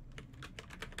 eyes.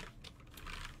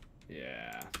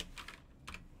 Yeah.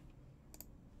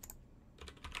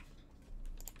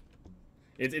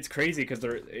 It's crazy because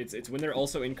it's when they're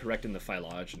also incorrect in the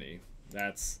phylogeny.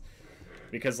 That's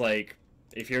because, like,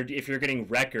 if you're getting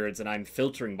records and I'm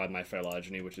filtering by my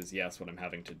phylogeny, which is yes what I'm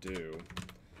having to do,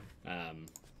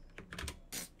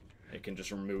 it can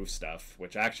just remove stuff,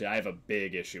 which actually I have a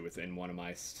big issue with in one of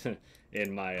my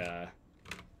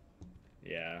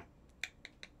yeah,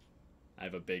 I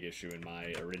have a big issue in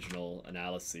my original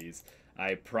analyses.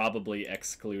 I probably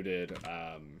excluded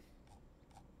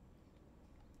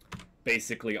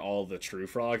basically all the true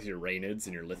frogs, your Rainids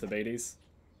and your Lithobates.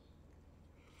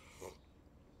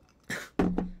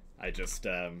 I just,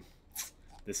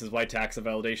 this is why taxa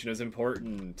validation is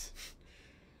important.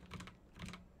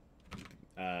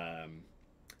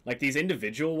 Like, these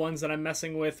individual ones that I'm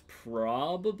messing with,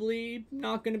 probably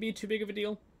not going to be too big of a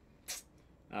deal.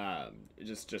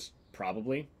 Just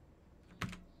probably.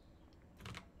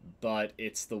 But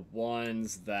it's the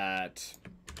ones that...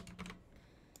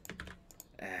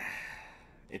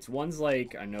 it's ones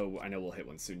like... I know we'll hit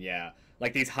one soon, yeah.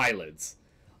 Like these hylids.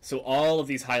 So all of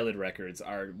these hylid records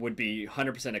would be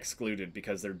 100% excluded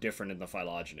because they're different in the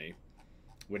phylogeny,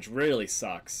 which really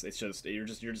sucks. It's just you're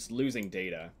just losing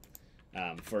data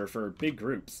for big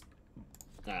groups,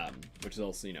 which is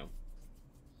also, you know,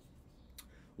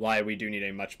 why we do need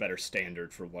a much better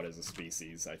standard for what is a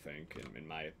species, I think, in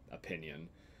my opinion,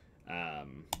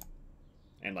 and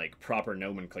like proper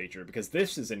nomenclature, because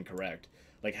this is incorrect.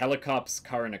 Like Helicops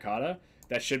carinacata,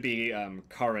 that should be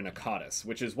Carinacatus,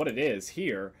 which is what it is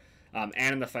here, and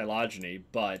in the phylogeny,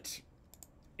 but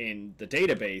in the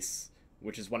database,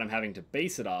 which is what I'm having to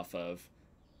base it off of,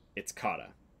 it's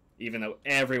Cata, even though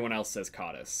everyone else says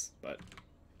Catus. But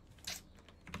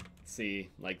see,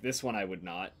 like this one I would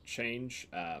not change,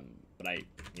 but I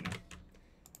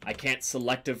can't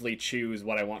selectively choose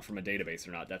what I want from a database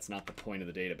or not. That's not the point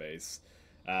of the database.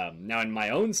 Now in my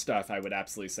own stuff, I would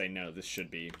absolutely say no, this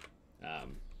should be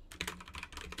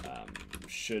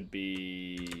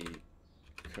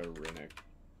Carinacatus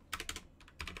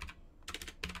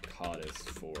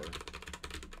for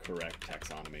correct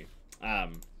taxonomy.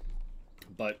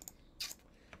 But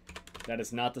that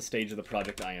is not the stage of the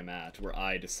project I am at, where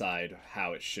I decide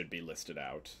how it should be listed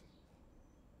out.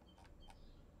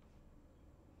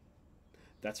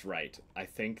 That's right. I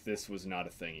think this was not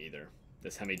a thing either.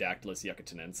 This Hemidactylus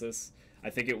yucatanensis. I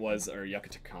think it was, or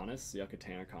Yucatanicanus?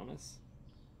 Yucatanicanus?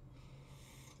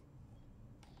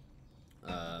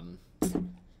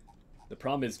 The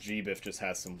problem is GBIF just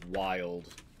has some wild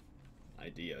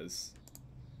ideas.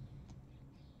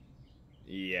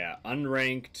 Yeah,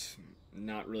 unranked,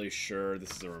 not really sure.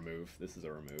 This is a remove. This is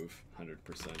a remove. 100%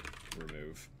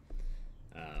 remove.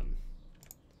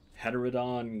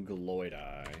 Heterodon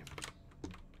gloidii.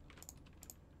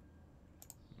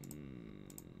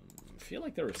 I feel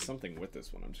like there was something with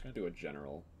this one. I'm just going to do a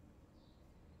general.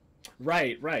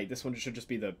 Right. This one should just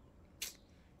be the...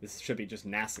 This should be just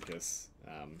Nassicus.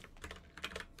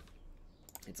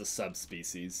 It's a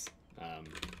subspecies.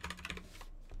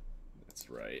 That's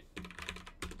right.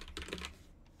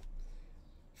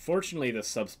 Fortunately, the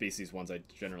subspecies ones I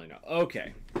generally know.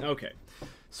 Okay.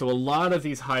 So a lot of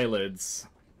these hylids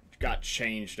got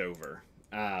changed over.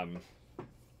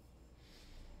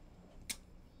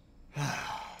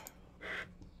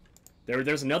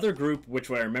 There's another group which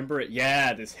I remember it.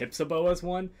 Yeah, this Hypsoboas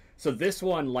one. So this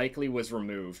one likely was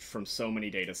removed from so many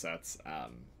data sets,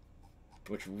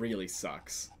 which really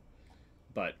sucks.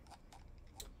 But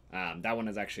that one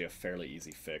is actually a fairly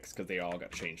easy fix because they all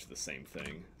got changed to the same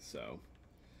thing. So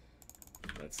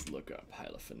let's look up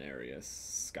Hylophonarius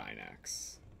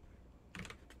skynax.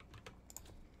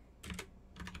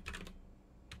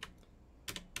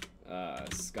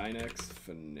 Skynex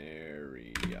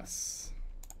Phanarius.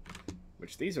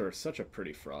 Which these are such a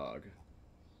pretty frog.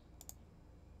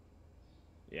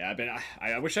 Yeah,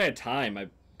 I wish I had time.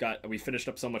 We finished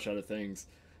up so much other things.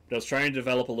 But I was trying to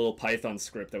develop a little Python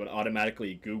script that would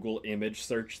automatically Google image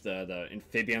search the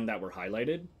amphibian that were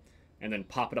highlighted, and then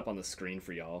pop it up on the screen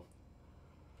for y'all.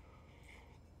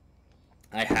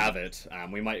 I have it.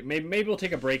 Maybe we'll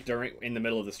take a break in the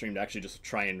middle of the stream to actually just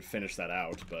try and finish that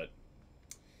out. But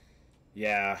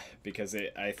yeah, because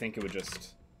I think it would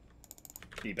just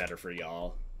be better for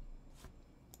y'all.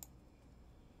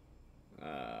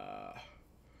 Yeah,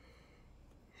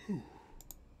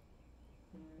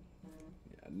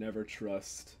 never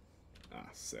trust.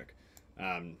 Sick.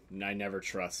 I never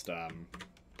trust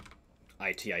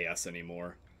ITIS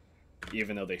anymore,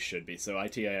 even though they should be. So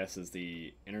ITIS is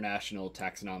the International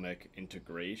Taxonomic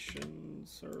Integration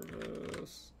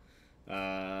Service.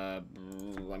 Let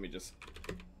me just...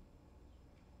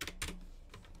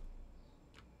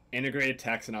 Integrated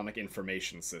Taxonomic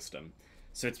Information System.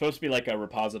 So it's supposed to be like a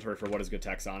repository for what is good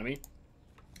taxonomy.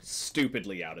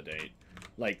 Stupidly out of date.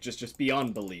 Like, just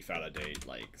beyond belief out of date.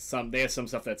 Like, they have some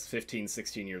stuff that's 15,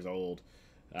 16 years old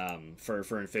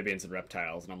for amphibians and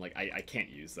reptiles, and I'm like, I can't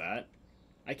use that.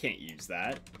 I can't use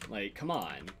that. Like, come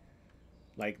on.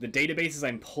 Like, the databases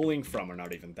I'm pulling from are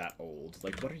not even that old.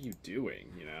 Like, what are you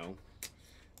doing, you know?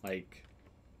 Like,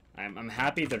 I'm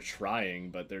happy they're trying,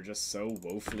 but they're just so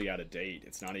woefully out of date.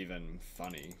 It's not even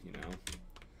funny, you know?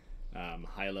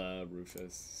 Hyla,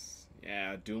 Rufus.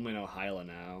 Yeah, Doomino Hyla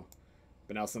now.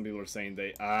 But now some people are saying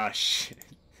shit.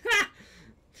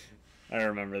 I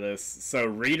remember this. So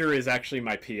Reader is actually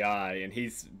my PI, and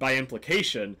he's, by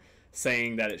implication,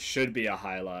 saying that it should be a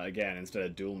Hyla again instead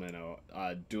of dual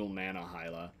mana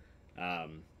Hyla.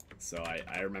 So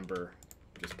I remember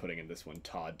just putting in this one.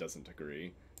 Todd doesn't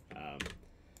agree.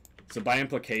 So by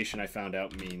implication, I found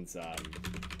out means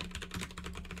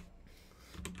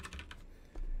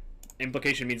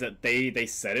implication means that they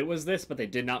said it was this, but they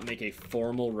did not make a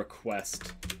formal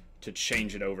request to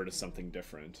change it over to something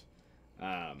different.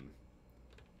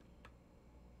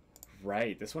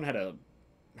 Right, this one had a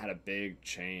big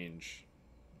change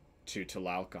to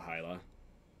Tlalka Hyla,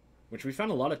 which we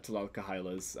found a lot of Tlalka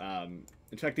Hylas.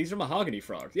 In fact, these are mahogany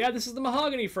frogs. Yeah, this is the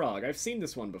mahogany frog. I've seen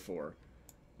this one before.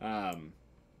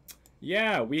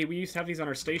 Yeah, we used to have these on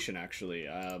our station, actually.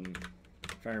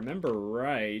 If I remember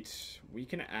right, we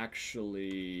can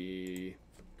actually...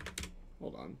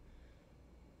 Hold on.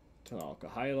 Tlalka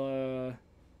Hyla.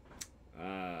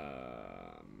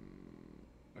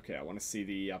 Okay, I want to see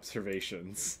the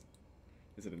observations.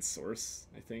 Is it in source,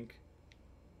 I think?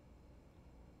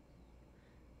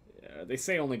 Yeah, they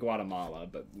say only Guatemala,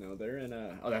 but no, they're in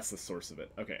a... Oh, that's the source of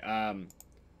it. Okay,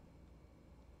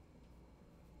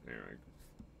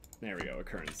 there we go,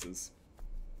 occurrences.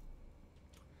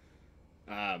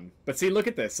 But see, look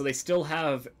at this. So they still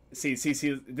have... See,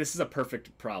 this is a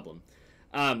perfect problem.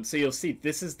 So you'll see,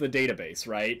 this is the database,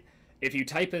 right? If you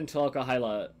type in Tlalka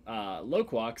Hyla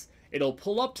loquax, it'll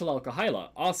pull up Tlalka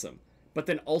Hyla. Awesome. But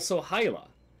then also Hyla.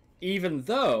 Even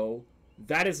though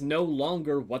that is no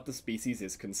longer what the species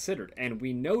is considered. And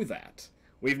we know that.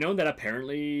 We've known that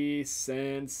apparently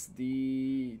since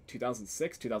the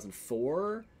 2006,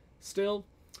 2004 still.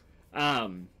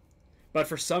 But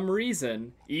for some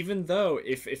reason, even though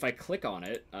if I click on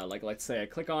it, like let's say I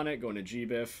click on it, go into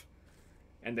GBIF,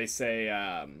 and they say,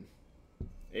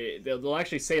 they'll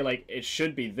actually say like it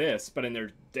should be this, but in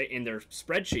their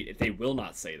spreadsheet, they will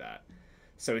not say that.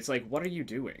 So it's like, what are you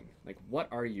doing? Like, what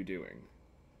are you doing?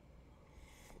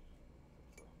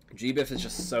 GBIF is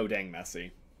just so dang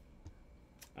messy.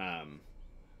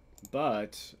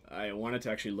 But I wanted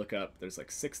to actually look up, there's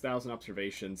like 6,000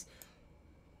 observations.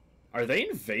 Are they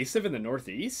invasive in the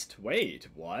Northeast? Wait,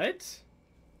 what?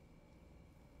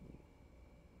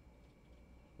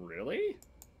 Really?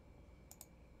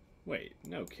 Wait,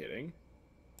 no kidding.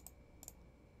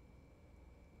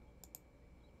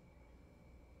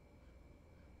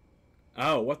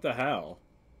 Oh, what the hell?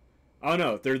 Oh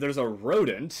no, there's a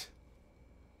rodent.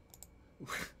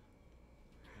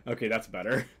 Okay, that's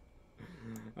better.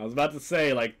 I was about to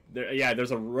say, like,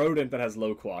 there's a rodent that has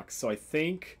loquax, so I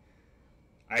think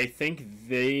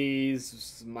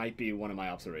these might be one of my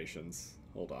observations.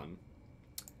 Hold on.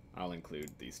 I'll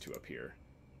include these two up here.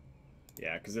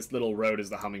 Yeah, because this little road is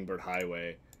the Hummingbird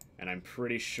Highway, and I'm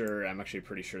actually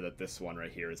pretty sure that this one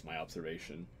right here is my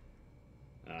observation.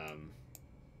 In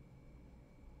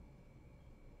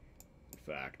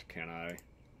fact, can I?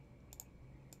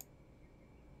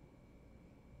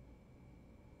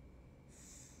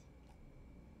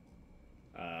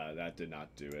 That did not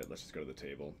do it. Let's just go to the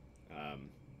table.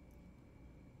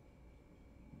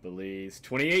 Belize.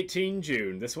 2018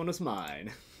 June. This one was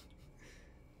mine.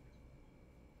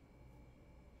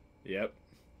 Yep.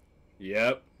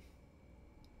 Yep.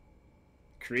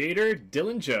 Creator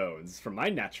Dylan Jones from My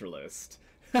Naturalist.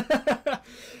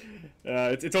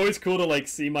 It's always cool to like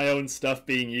see my own stuff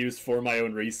being used for my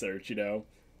own research, you know?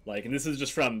 Like, and this is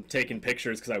just from taking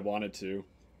pictures because I wanted to.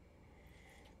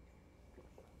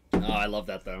 Oh, I love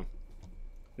that though.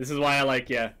 This is why I like,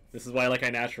 yeah, this is why I like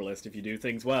iNaturalist. If you do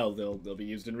things well, they'll be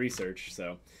used in research.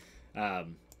 So,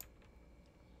 kind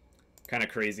of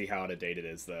crazy how out of date it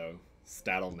is though.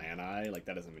 Stattle Mani, like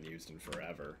that hasn't been used in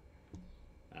forever.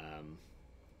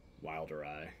 Wilder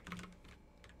Eye.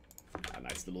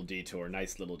 Nice little detour.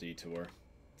 Nice little detour.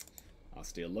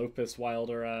 Osteolopus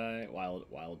Wilder Eye.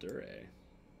 Wilder Eye.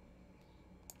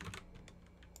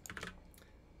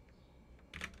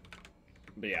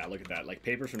 But yeah, look at that. Like,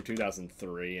 paper's from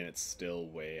 2003, and it's still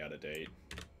way out of date.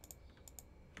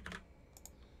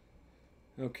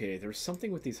 Okay, there's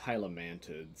something with these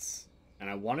hylomantids.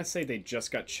 And I want to say they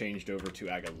just got changed over to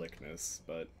Agalichnus,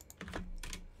 but...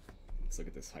 Let's look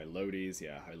at this. Hylodes.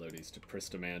 Yeah, Hylodes to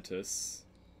Pristomantis.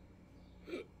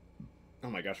 Oh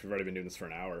my gosh, we've already been doing this for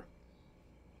an hour.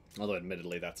 Although,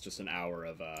 admittedly, that's just an hour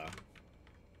of,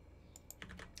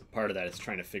 part of that is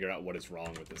trying to figure out what is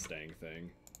wrong with this dang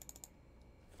thing.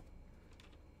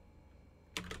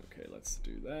 Okay, let's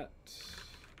do that.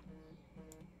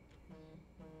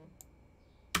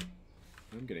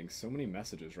 I'm getting so many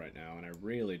messages right now, and I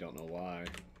really don't know why.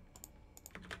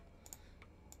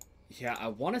 Yeah, I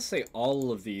want to say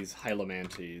all of these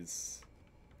Hylomantes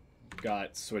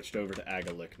got switched over to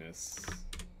Agalichnus.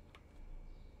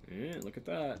 Yeah, look at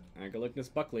that. Agalichnus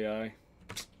bucklei.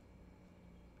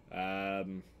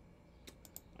 I'm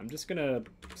just gonna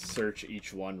search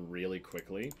each one really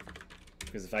quickly,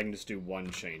 because if I can just do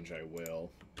one change, I will.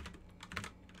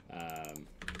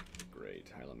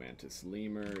 Great. Hylomantis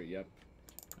lemur, yep.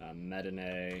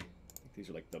 Medinae. I think these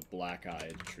are like the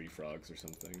black-eyed tree frogs or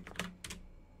something.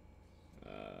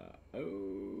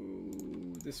 Oh,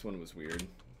 this one was weird.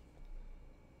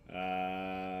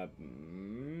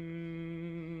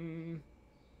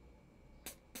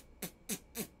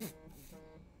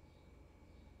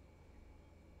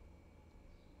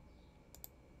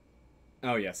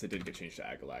 Oh yes, it did get changed to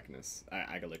Agalichnus.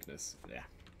 Agalichnus. Yeah.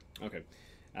 Okay.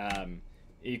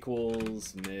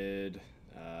 Equals mid.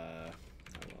 Well,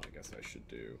 I guess I should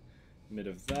do mid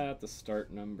of that. The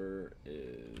start number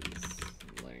is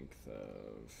length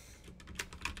of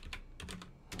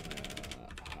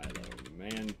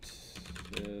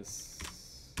Hylomantis.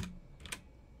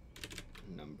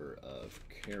 Number of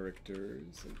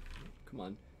characters. Come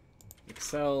on,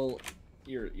 Excel.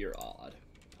 You're odd.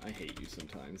 I hate you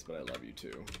sometimes, but I love you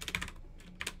too.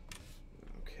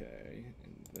 Okay,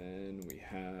 and then we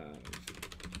have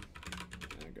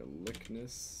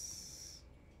Agalichnus.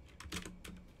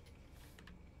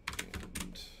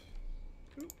 And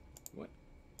what?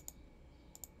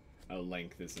 Oh,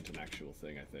 length isn't an actual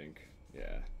thing, I think.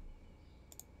 Yeah.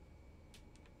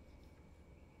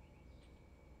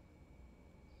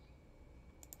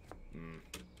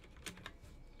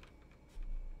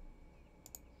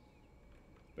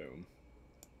 Boom.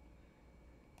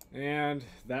 And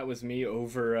that was me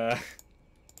overdoing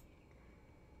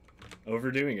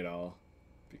it all,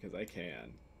 because I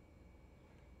can.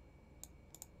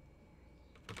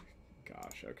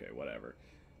 Gosh, okay, whatever.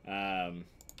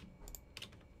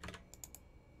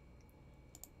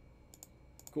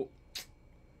 Cool.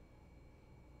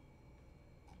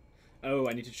 Oh,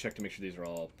 I need to check to make sure these are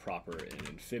all proper in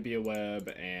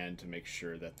AmphibiaWeb, and to make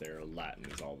sure that their Latin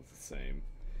is all the same.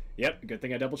 Yep, good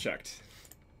thing I double checked.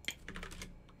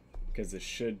 Because this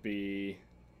should be...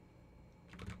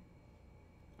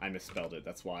 I misspelled it,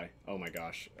 that's why. Oh my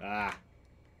gosh. Ah.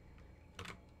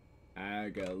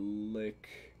 Agalic.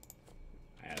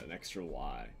 I added an extra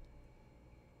Y.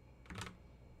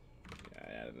 Yeah,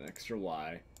 I added an extra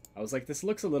Y. I was like, this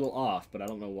looks a little off, but I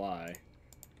don't know why.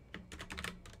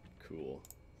 Cool.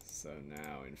 So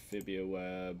now,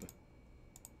 AmphibiaWeb.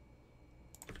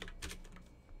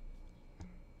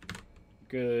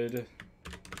 Good.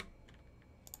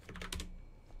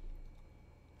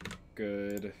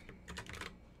 Good.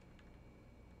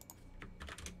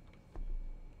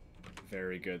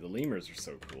 Very good. The lemurs are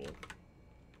so cool.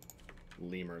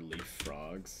 Lemur leaf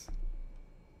frogs.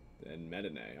 Then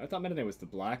Medinae. I thought Medinae was the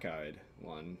black-eyed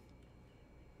one.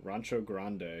 Rancho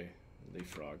Grande leaf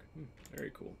frog.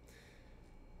 Very cool.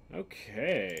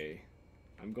 Okay.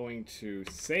 I'm going to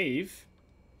save,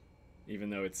 even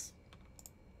though it's...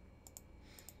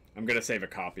 I'm going to save a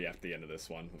copy at the end of this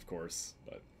one, of course,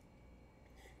 but...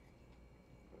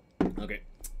 Okay.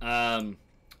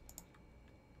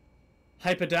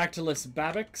 Hypodactylus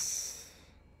babex.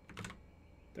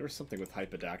 There was something with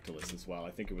Hypodactylus as well.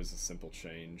 I think it was a simple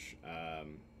change.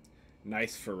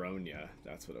 Nice Feronia,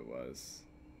 that's what it was.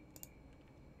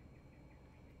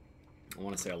 I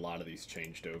want to say a lot of these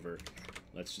changed over.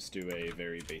 Let's just do a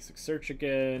very basic search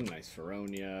again. Nice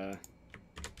Feronia.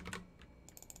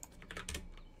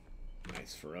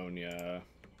 Nice Feronia.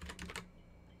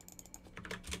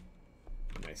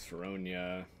 Nice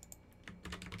Feronia.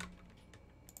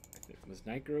 Was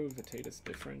Nigrovittatus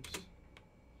different?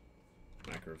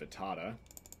 Microvitata.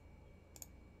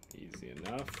 Easy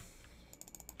enough.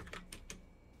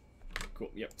 Cool.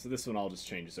 Yep. So this one all just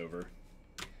changes over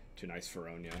to Nice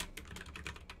Feronia.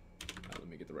 Let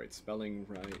me get the right spelling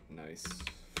right. Nice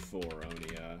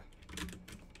Feronia.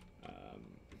 Oh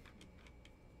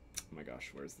my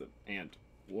gosh, where's the ant?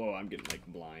 Whoa, I'm getting like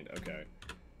blind. Okay.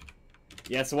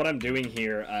 Yeah. So what I'm doing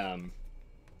here,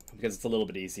 because it's a little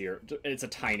bit easier, it's a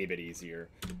tiny bit easier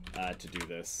to do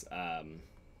this.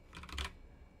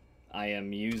 I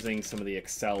am using some of the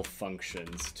Excel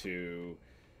functions to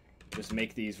just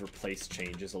make these replace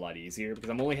changes a lot easier, because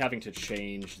I'm only having to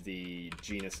change the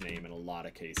genus name in a lot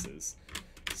of cases.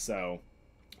 So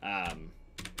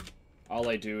all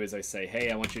I do is I say,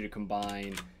 hey, I want you to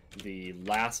combine the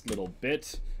last little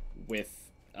bit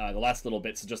with the last little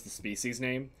bit, so just the species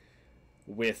name,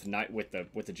 with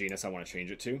the genus I want to change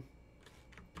it to,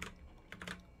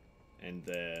 and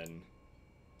then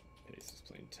paste as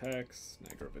plain text.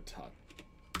 Nigrovittata.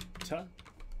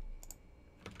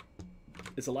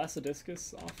 Is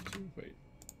Elacidiscus off too? Wait.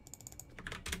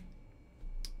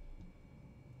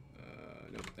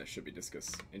 Nope, that should be discus.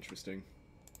 Interesting.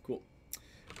 Cool.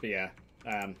 But yeah,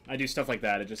 I do stuff like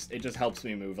that. It just helps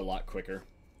me move a lot quicker.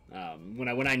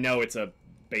 When I know it's a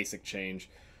basic change,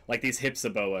 like these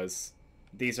Hypsiboas,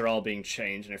 these are all being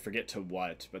changed, and I forget to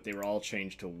what, but they were all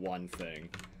changed to one thing.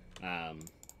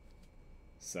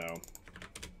 So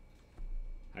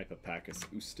Hypopacus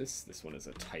ustis. This one is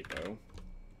a typo.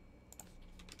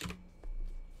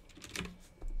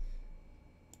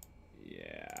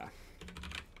 Yeah.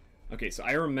 Okay, so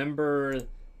I remember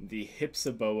the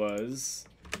Hypsiboas,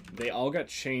 they all got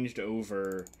changed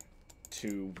over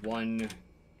to one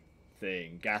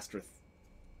thing.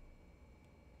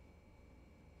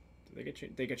 They get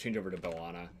changed over to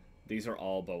Boana. These are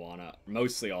all Boana,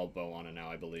 mostly all Boana now,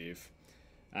 I believe.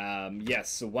 Yes,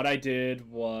 so what I did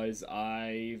was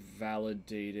I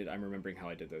validated, I'm remembering how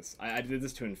I did this. I did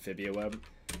this to AmphibiaWeb,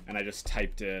 and I just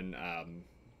typed in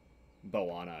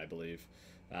Boana, I believe,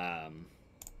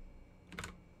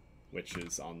 which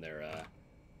is on their,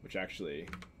 which actually,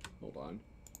 hold on,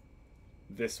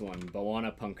 this one,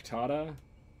 Boana punctata.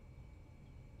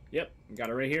 Yep, got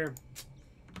it right here.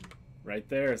 Right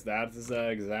there, that is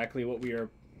exactly what we are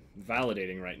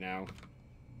validating right now.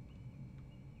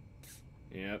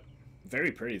 Yep,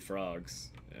 very pretty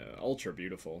frogs, ultra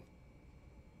beautiful.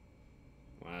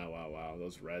 Wow, wow, wow,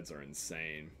 those reds are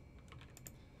insane.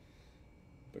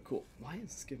 But cool. Why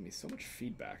is this giving me so much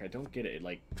feedback? I don't get it.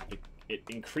 It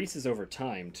increases over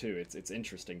time too. It's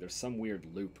interesting. There's some weird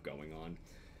loop going on.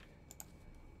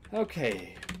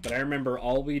 Okay, but I remember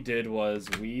all we did was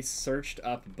we searched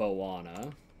up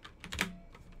Boana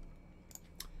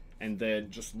and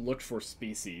then just looked for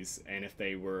species, and if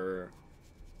they were,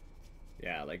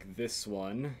 yeah, like this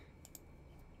one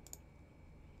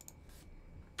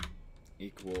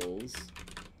equals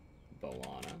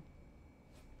Boana.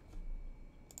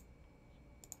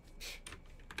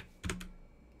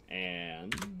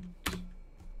 And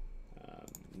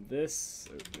this,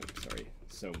 oh, no, sorry,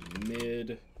 so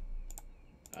mid,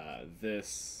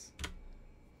 this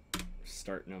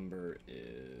start number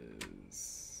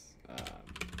is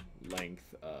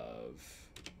length of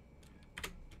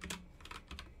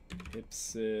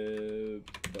Hypsiboas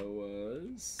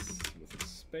with a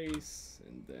space,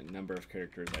 and then number of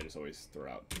characters, I just always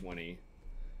throw out 20.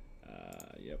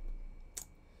 Yep.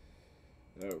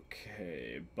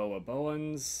 Okay,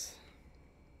 Boans.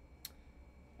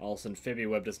 Also,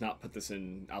 AmphibiaWeb does not put this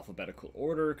in alphabetical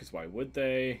order, because why would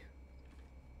they?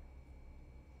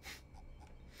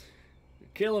 You're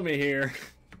killing me here.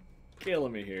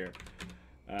 Killing me here.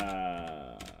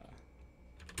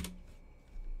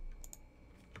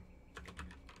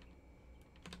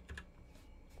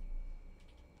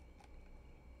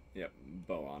 Yep,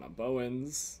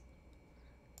 Boans.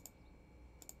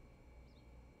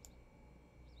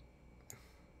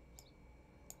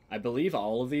 I believe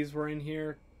all of these were in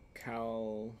here.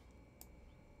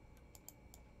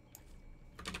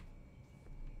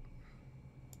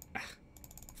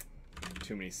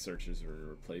 Too many searches or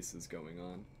replaces going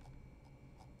on.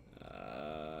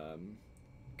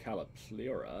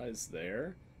 Calipleura is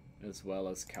there. as well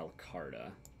as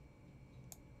calcarda.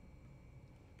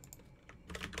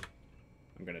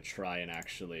 I'm gonna try and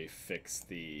actually fix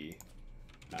the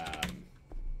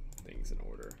things in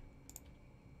order.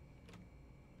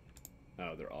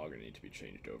 Oh, they're all gonna need to be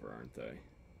changed over, aren't they?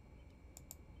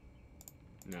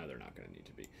 No, they're not gonna need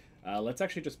to be. Let's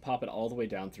actually just pop it all the way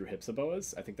down through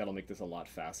Hypsiboas. I think that'll make this a lot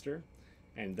faster.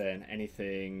 And then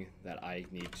anything that I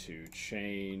need to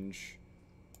change.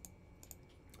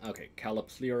 Okay,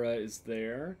 Calipleura is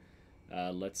there.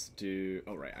 Let's do...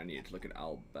 Oh, right, I need to look at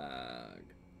Albag.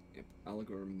 Yep,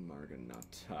 Allegor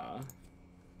Marganata.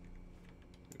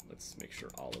 Let's make sure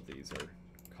all of these are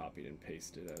copied and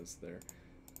pasted as they're...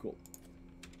 Cool.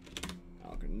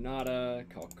 Algranata,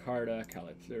 Calcarda,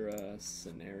 Calipleura,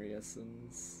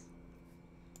 Cenariusons.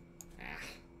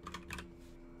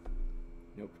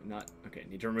 Nope, not... Okay,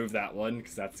 need to remove that one,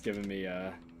 because that's giving me,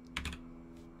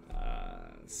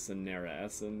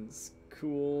 Cenariusons.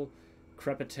 Cool.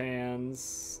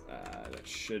 Crepitans. That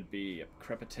should be... Yep,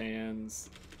 Crepitans.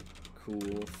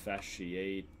 Cool.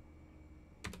 Fasciate.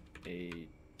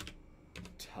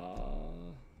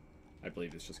 I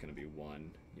believe it's just going to be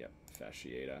one. Yep,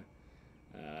 Fasciata.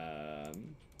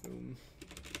 Boom.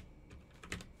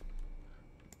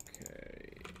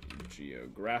 Okay,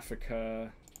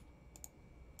 Geographica.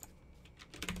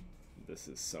 This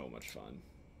is so much fun.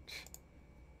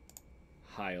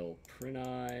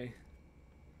 Hyalprini.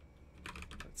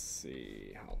 Let's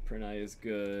see. Hyalprini is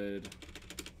good.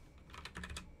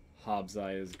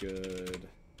 Hobbseye is good.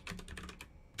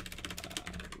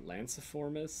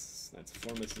 Lanciformis.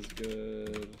 Lanciformis is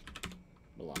good.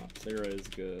 Melanoplera is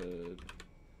good.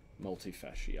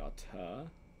 Multifasciata.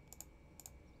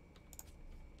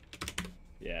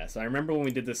 Yeah, so I remember when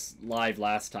we did this live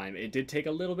last time, it did take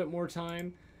a little bit more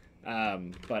time,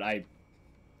 but I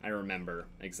remember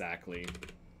exactly,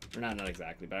 or not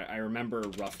exactly, but I remember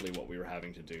roughly what we were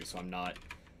having to do, so I'm not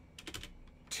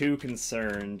too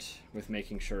concerned with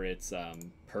making sure it's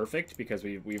perfect, because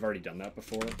we've already done that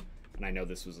before, and I know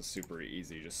this was a super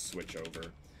easy just switch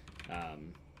over.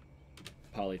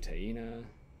 Polytaena,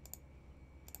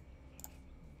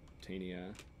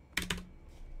 Tania,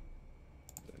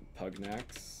 then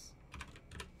Pugnax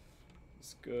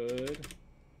is good.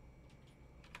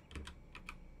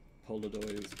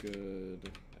 Polidoi is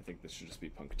good. I think this should just be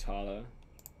Punctata.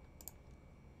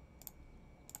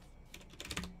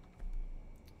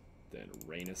 Then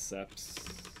Rhiniceps.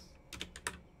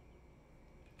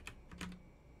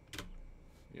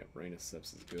 Yep,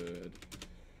 Rhiniceps is good.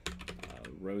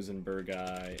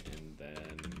 Rosenbergi, and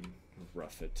then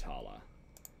Ruffitala.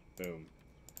 Boom.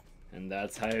 And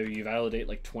that's how you validate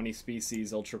like 20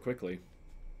 species ultra quickly.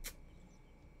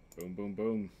 Boom, boom,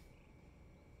 boom.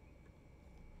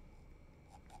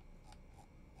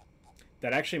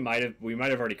 That actually we might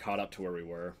have already caught up to where we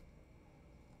were.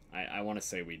 I want to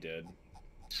say we did.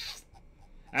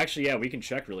 Actually, yeah, we can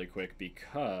check really quick,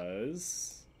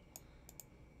 because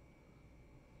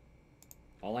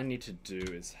all I need to do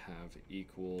is have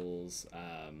equals,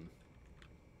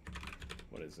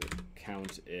 what is it?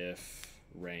 Count if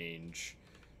range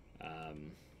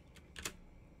N1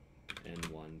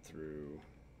 through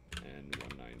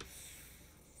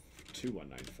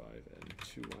N2195 and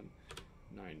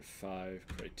 2195.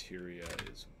 Criteria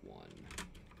is 1.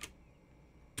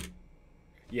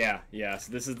 Yeah,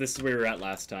 so this is where we were at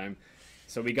last time.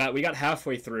 So we got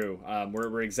halfway through.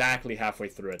 We're exactly halfway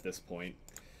through at this point.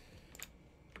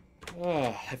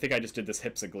 Oh, I think I just did this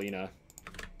Hypsiglina,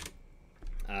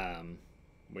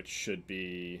 which should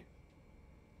be...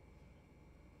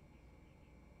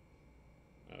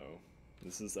 Oh,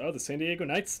 this is... Oh, the San Diego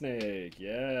Night Snake,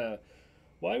 yeah.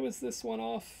 Why was this one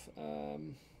off? Oh,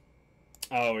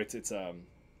 it's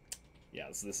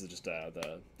yeah, so this is just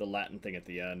the Latin thing at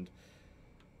the end.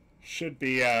 Should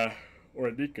be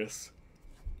Ornicus.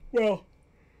 Well,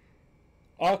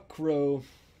 Hypsiglina,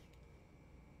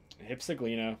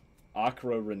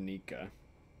 Acrorhyncha,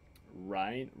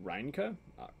 Rhyncha?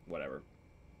 Whatever.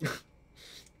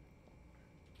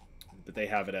 But they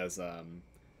have it as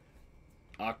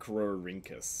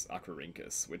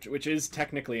Acrorhynchus, which is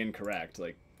technically incorrect.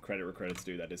 Like, credit where credit's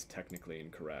due, that is technically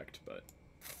incorrect, but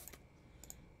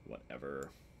whatever.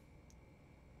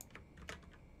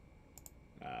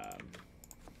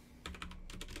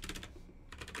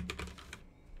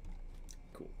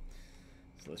 Cool.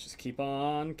 So let's just keep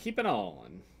on keeping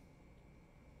on.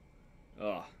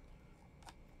 Ugh.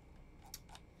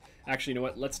 Actually, you know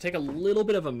what? Let's take a little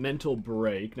bit of a mental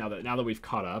break now that we've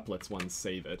caught up. Let's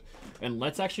save it, and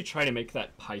let's actually try to make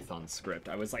that Python script.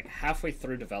 I was like halfway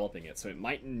through developing it, so it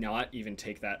might not even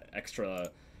take that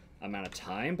extra amount of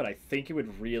time, but I think it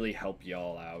would really help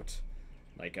y'all out.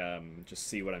 like just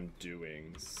see what I'm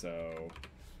doing. So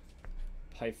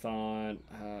Python,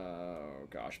 oh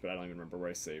gosh, but I don't even remember where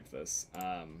I saved this.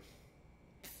 I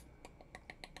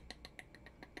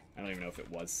don't even know if it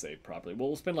was saved properly.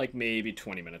 We'll spend like maybe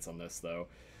 20 minutes on this though.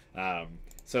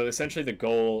 So essentially the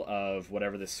goal of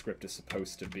whatever this script is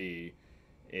supposed to be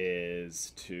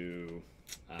is to,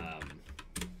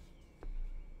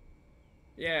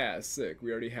 yeah, sick.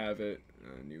 We already have it,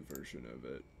 a new version of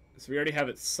it. So we already have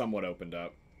it somewhat opened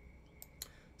up.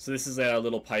 So this is a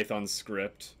little Python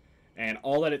script, and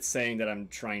all that it's saying that I'm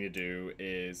trying to do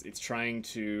is it's trying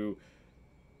to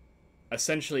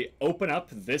essentially open up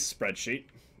this spreadsheet,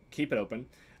 keep it open,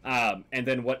 and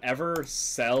then whatever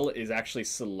cell is actually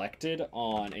selected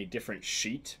on a different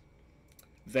sheet,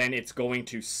 then it's going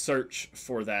to search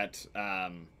for that,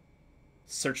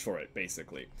 search for it,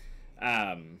 basically.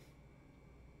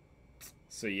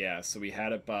 So yeah, so we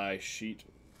had it by sheet.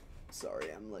 Sorry,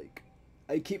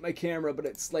 I keep my camera, but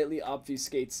it slightly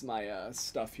obfuscates my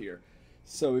stuff here.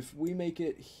 So if we make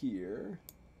it here,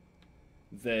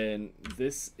 then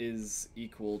this is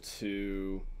equal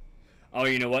to, oh,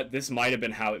 you know what? This might have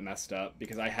been how it messed up,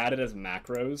 because I had it as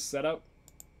macros set up,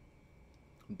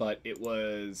 but it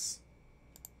was,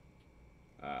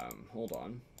 hold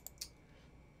on.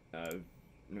 No.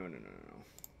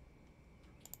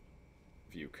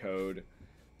 View code.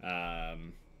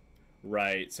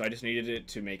 Right, so I just needed it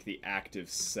to make the active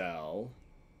cell.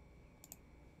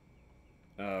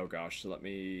 Oh gosh, so let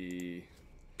me,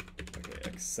 okay,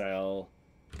 Excel,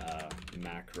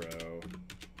 macro,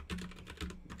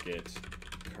 get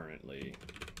currently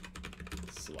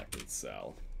selected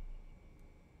cell.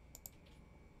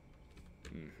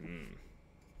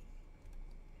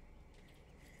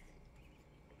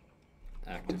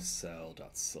 Active cell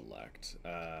dot select,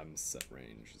 set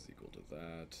range is equal to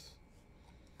that.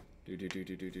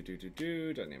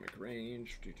 Dynamic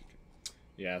range.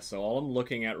 Yeah, so all I'm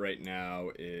looking at right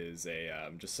now is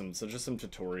a just some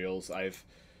tutorials.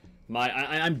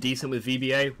 I'm decent with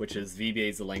VBA, which is VBA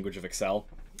is the language of Excel.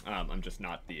 I'm just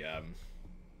not the I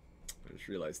just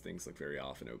realized things look very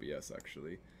off in OBS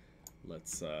actually.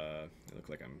 Let's I look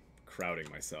like I'm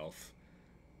crowding myself.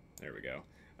 There we go.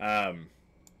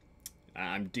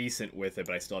 I'm decent with it,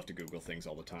 but I still have to Google things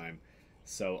all the time.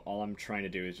 So all I'm trying to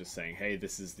do is just saying, hey,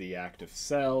 this is the active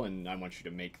cell, and I want you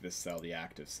to make this cell the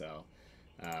active cell.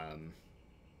 I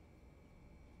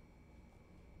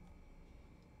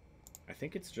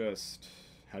think it's just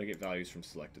how to get values from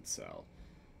selected cell.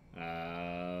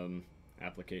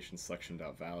 Application selection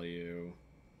dot value.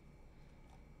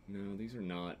 No, these are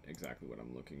not exactly what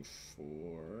I'm looking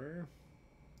for.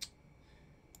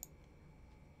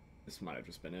 This might have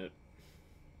just been it.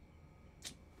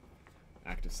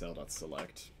 Active cell dot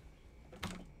select.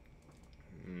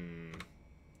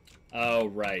 Oh,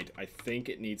 right. I think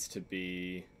it needs to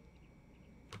be...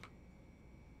 Oh,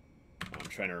 I'm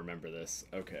trying to remember this.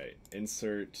 Okay.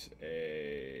 Insert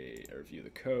a... review the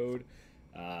code.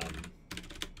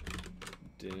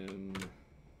 Dim...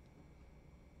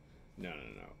 No.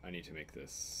 I need to make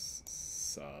this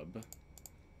sub.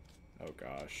 Oh,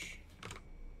 gosh.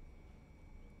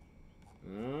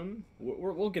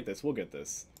 We'll get this. We'll get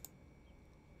this.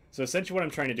 So essentially what I'm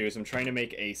trying to do is I'm trying to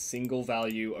make a single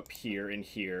value appear in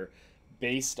here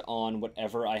based on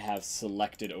whatever I have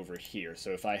selected over here. So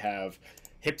if I have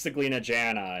Hypsiglina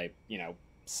jani, you know,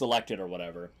 selected or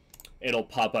whatever, it'll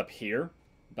pop up here,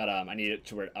 but I need it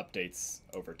to where it updates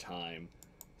over time.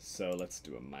 So let's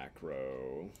do a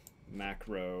macro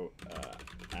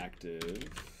active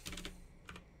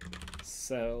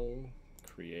cell,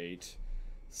 create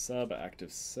sub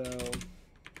active cell.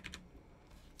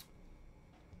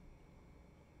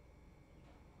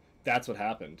 That's what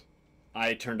happened.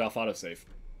 I turned off autosave.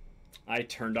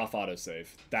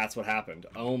 That's what happened.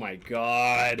 Oh my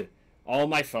god. All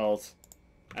my fault.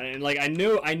 And like I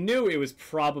knew it was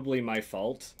probably my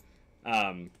fault.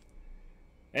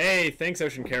 Hey, thanks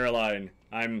Ocean Caroline.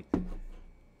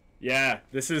 Yeah,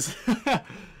 this is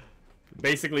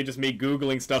basically just me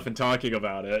Googling stuff and talking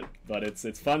about it, but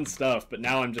it's fun stuff. But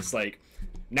now I'm just like,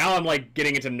 I'm like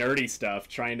getting into nerdy stuff,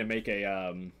 trying to make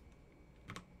a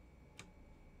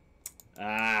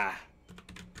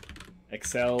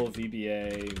Excel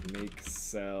VBA make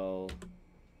cell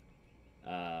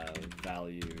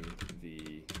value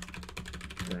the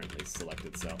currently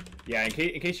selected cell. Yeah, in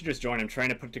case you just joined, I'm trying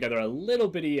to put together a little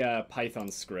bitty Python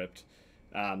script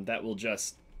that will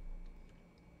just...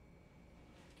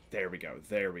 There we go.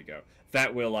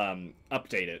 That will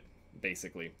update it,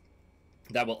 basically.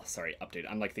 That will, sorry, update it.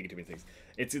 I'm like thinking too many things.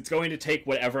 It's going to take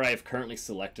whatever I have currently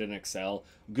selected in Excel,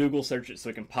 Google search it so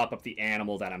it can pop up the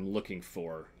animal that I'm looking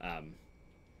for.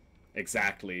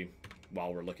 exactly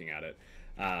while we're looking at it.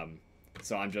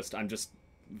 So I'm just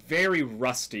very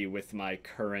rusty with my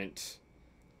current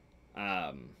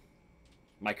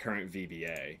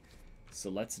VBA. So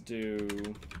let's do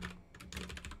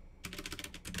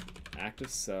active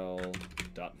cell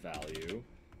dot value,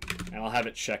 and I'll have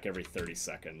it check every 30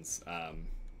 seconds.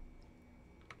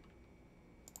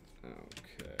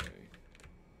 Okay,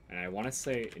 and I want to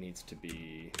say it needs to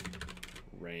be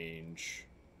range.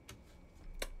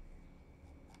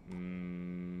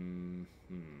 Range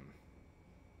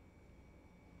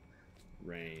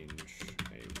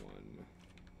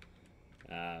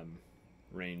A1.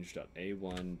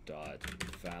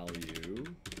 Range.A1.value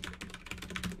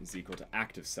is equal to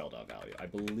active cell.value. I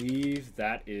believe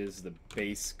that is the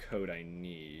base code I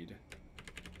need.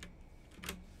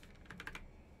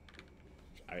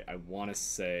 I want to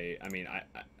say, I mean, I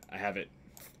have it.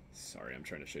 Sorry, I'm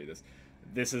trying to show you this.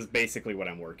 This is basically what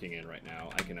I'm working in right now.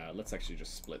 I can, let's actually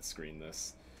just split screen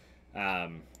this.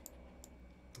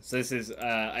 So this is,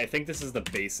 I think this is the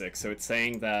basic. So it's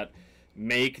saying that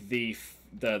make the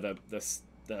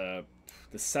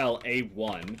cell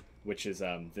A1, which is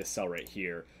this cell right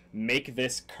here, make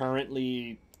this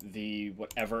currently the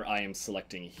whatever I am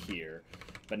selecting here.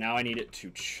 But now I need it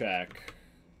to check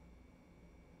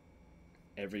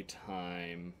every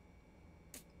time.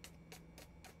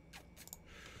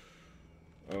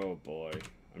 Oh boy,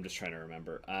 I'm just trying to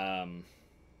remember.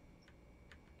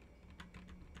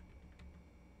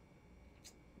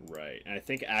 Right, and I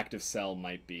think active cell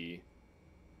might be...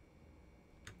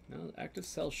 No, active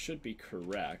cell should be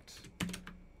correct.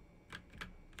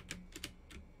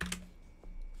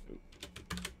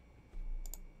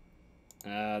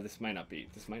 This might not be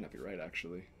right,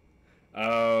 actually.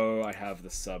 Oh, I have the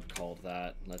sub called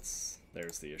that.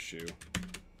 There's the issue.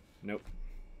 Nope.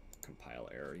 Compile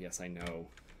error. Yes, I know.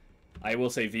 I will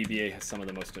say VBA has some of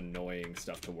the most annoying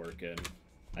stuff to work in.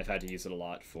 I've had to use it a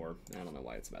lot for... I don't know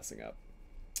why it's messing up.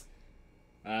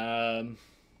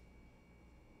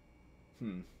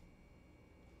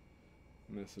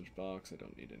 Message box, I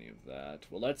don't need any of that.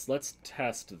 Well, let's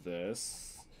test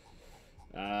this.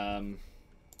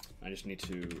 I just need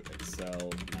to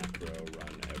Excel macro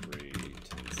run every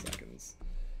 10 seconds.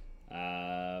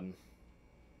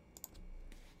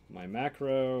 My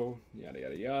macro, yada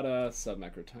yada yada, sub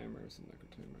macro timer, sub macro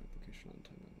timer, application on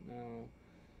timer now.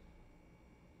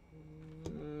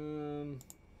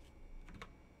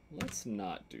 Let's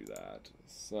not do that.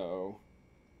 So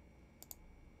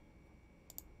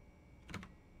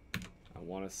I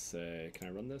want to say, can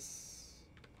I run this?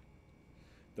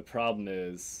 The problem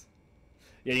is,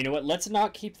 yeah, you know what? Let's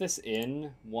not keep this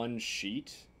in one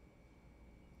sheet.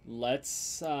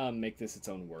 Let's make this its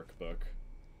own workbook.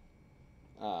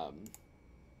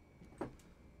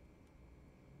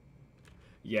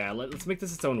 Yeah, let's make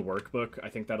this its own workbook. I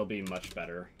think that'll be much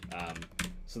better,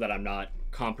 so that I'm not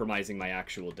compromising my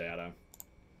actual data.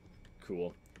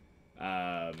 Cool.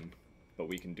 But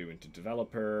we can do into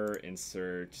developer,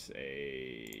 insert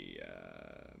a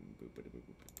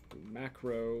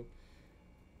macro.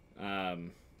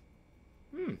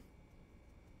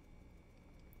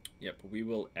 Yep, we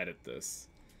will edit this.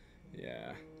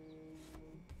 Yeah.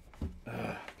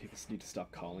 People need to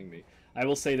stop calling me. I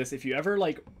will say this: if you ever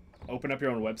like open up your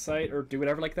own website or do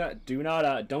whatever like that, do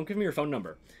not don't give me your phone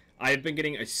number. I have been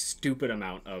getting a stupid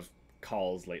amount of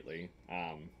calls lately.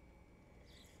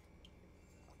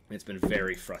 It's been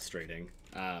very frustrating.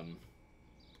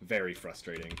 Very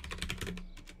frustrating.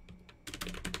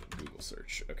 Google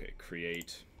search. Okay,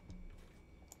 create.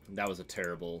 That was a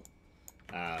terrible.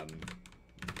 Yeah,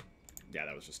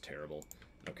 that was just terrible.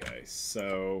 Okay,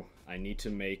 so I need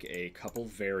to make a couple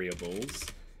variables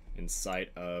inside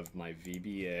of my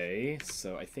VBA.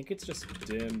 So I think it's just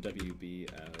dim WB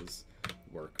as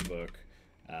workbook,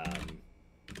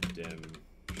 dim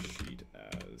sheet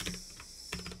as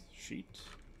sheet.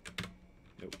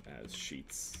 Nope, as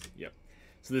sheets. Yep.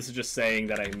 So this is just saying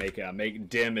that I make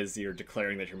dim is you're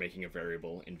declaring that you're making a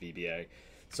variable in VBA.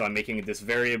 So I'm making this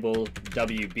variable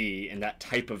WB, and that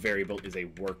type of variable is a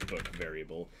workbook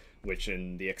variable, which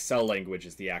in the Excel language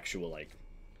is the actual like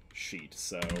sheet.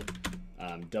 So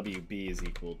WB is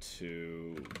equal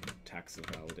to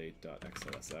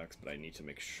taxvalidate.xlsx, but I need to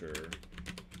make sure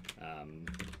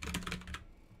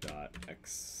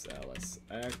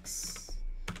 .xlsx.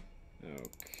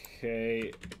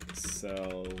 Okay,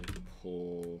 Excel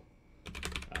pull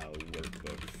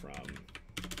workbook from,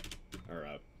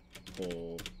 or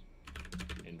pull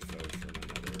info from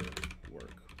another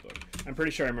workbook. I'm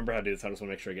pretty sure I remember how to do this. I just want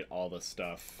to make sure I get all the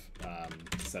stuff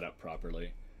set up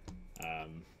properly.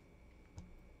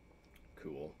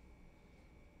 Cool.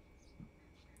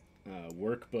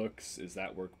 workbooks, is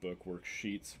that workbook,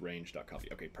 worksheets, range.copy.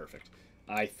 Okay, perfect.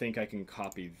 I think I can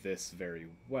copy this very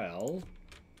well.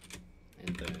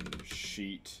 And then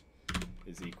sheet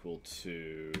is equal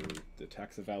to the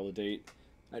taxa-validate.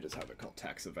 I just have it called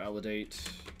taxa-validate.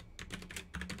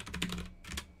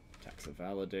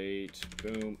 Taxa-validate,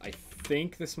 boom. I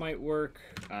think this might work.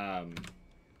 And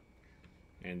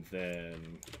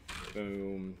then,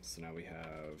 boom. So now we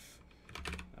have,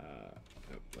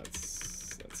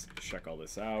 let's check all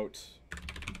this out.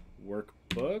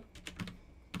 Workbook,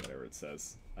 whatever it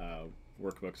says.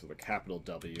 Workbooks with a capital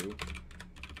W.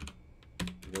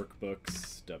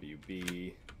 Workbooks,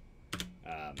 WB,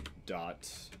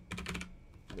 dot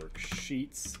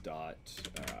worksheets, dot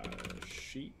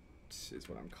sheet is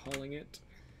what I'm calling it.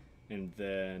 And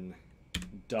then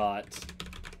dot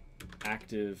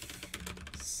active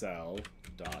cell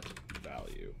dot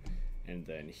value. And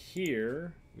then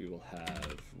here we will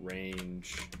have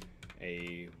range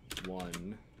A1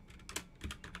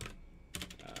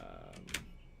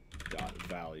 dot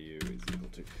value is equal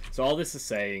to. So all this is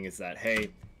saying is that, hey,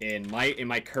 in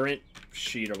my current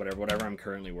sheet or whatever I'm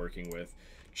currently working with,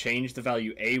 change the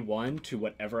value A1 to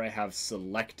whatever I have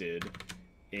selected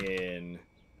in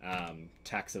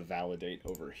taxa-validate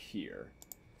over here.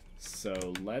 So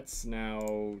let's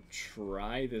now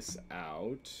try this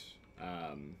out.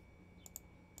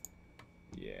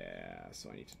 Yeah, so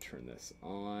I need to turn this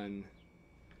on.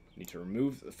 Need to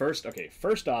remove first. Okay,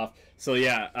 first off, so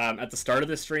yeah, at the start of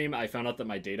this stream, I found out that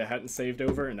my data hadn't saved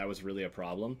over, and that was really a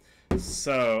problem.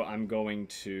 So I'm going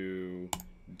to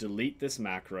delete this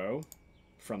macro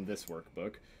from this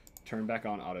workbook, turn back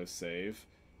on autosave.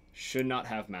 Should not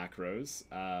have macros.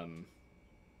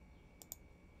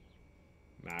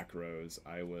 Macros,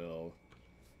 I will.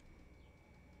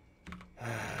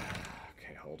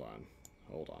 Okay, hold on.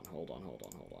 I'm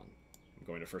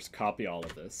going to first copy all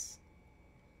of this.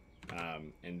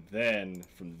 And then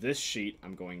from this sheet,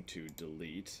 I'm going to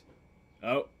delete.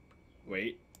 Oh,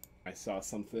 wait. I saw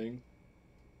something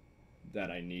that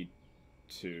I need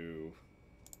to.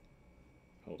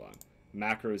 Hold on.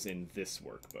 Macros in this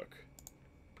workbook.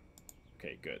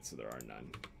 Okay, good. So there are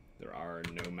none. There are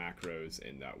no macros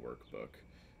in that workbook.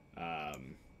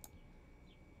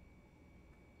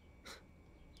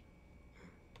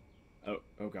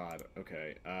 Oh God.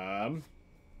 Okay.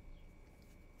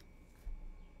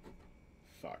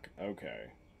 Fuck.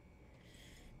 Okay.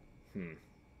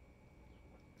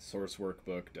 Source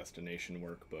workbook, destination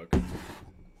workbook.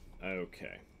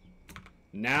 Okay.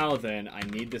 Now then, I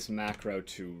need this macro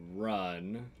to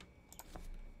run.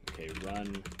 Okay,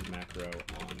 run macro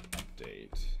on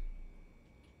update.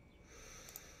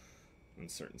 When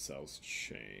certain cells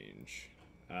change.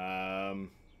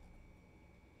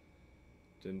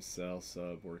 Dim cell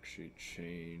sub worksheet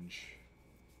change.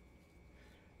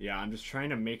 Yeah, I'm just trying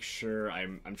to make sure.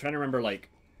 I'm trying to remember like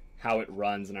how it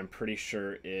runs, and I'm pretty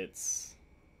sure it's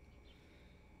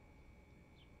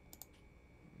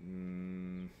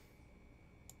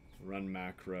run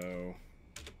macro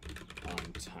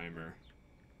on timer.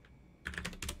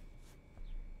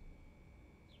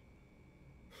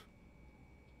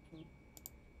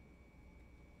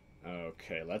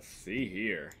 Okay, let's see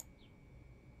here.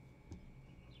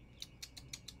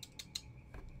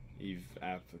 Eve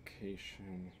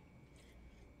application.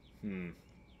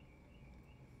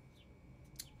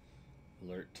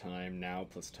 Alert time now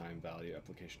plus time value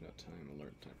application at time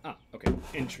alert time. Ah, okay.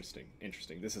 Interesting.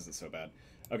 This isn't so bad.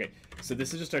 Okay, so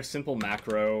this is just a simple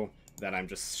macro that I'm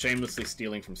just shamelessly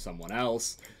stealing from someone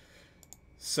else.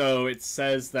 So it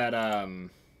says that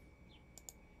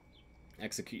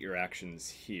execute your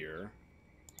actions here.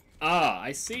 Ah,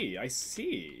 I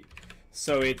see.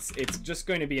 So it's just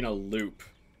going to be in a loop.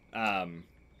 I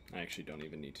actually don't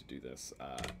even need to do this.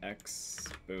 X,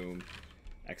 boom,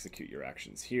 execute your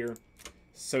actions here.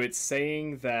 So it's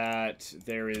saying that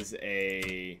there is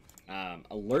a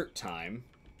alert time,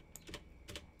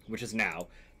 which is now,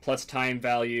 plus time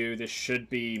value. This should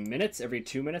be minutes, every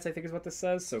 2 minutes, I think is what this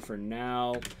says. So for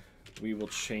now, we will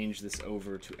change this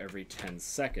over to every 10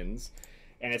 seconds.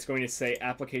 And it's going to say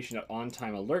application at on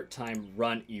time alert time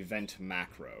run event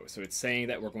macro. So it's saying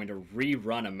that we're going to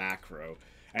rerun a macro.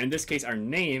 And in this case, our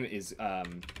name is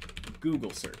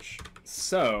Google search.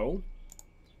 So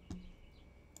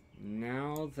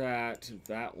now that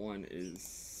that one is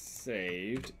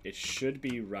saved, it should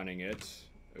be running it.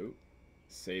 Oh,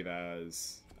 save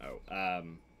as. Oh,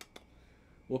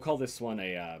 we'll call this one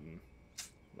a.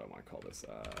 What do I want to call this?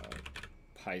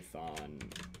 Python.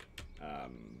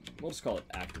 We'll just call it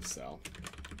active cell.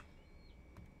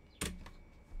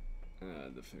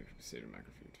 The save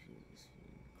macro.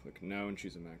 Click no and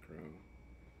choose a macro.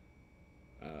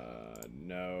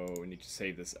 No, we need to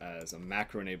save this as a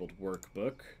macro-enabled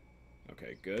workbook.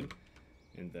 Okay, good.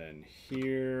 And then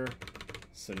here,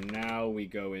 so now we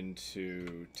go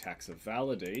into taxa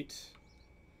validate.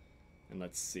 And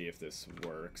let's see if this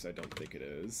works. I don't think it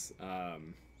is.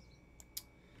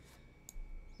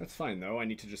 That's fine, though. I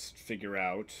need to just figure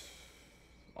out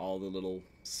all the little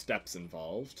steps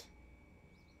involved.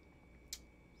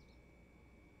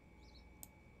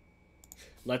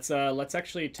 Let's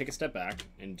actually take a step back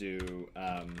and do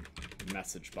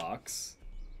message box.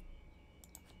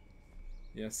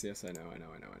 Yes, I know.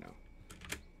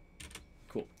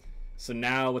 Cool. So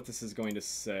now what this is going to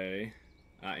say,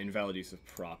 invalid use of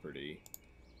property.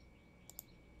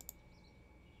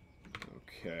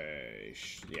 Okay,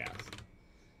 yeah.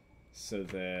 So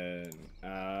then,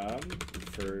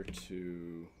 refer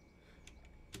to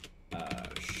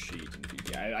sheet.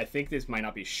 Yeah, I think this might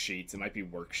not be sheets. It might be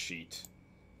worksheet.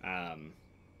 I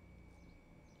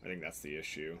think that's the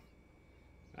issue.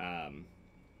 No,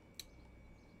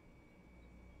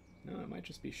 it might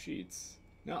just be sheets.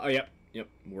 No, oh, yep,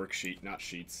 worksheet, not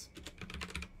sheets.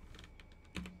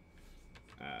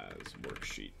 As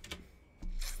worksheet.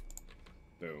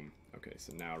 Boom. Okay,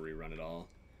 so now rerun it all.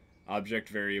 Object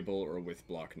variable or with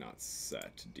block not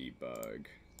set. Debug.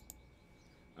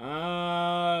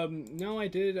 No, I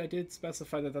did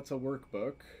specify that that's a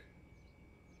workbook.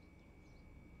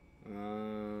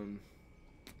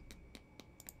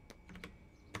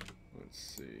 Let's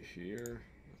see here.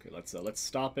 Okay, let's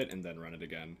stop it and then run it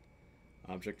again.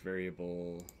 Object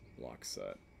variable block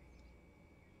set.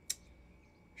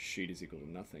 Sheet is equal to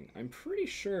nothing. I'm pretty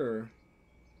sure.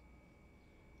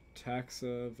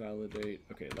 Taxa validate.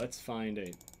 Okay, let's find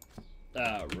a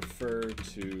refer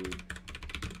to.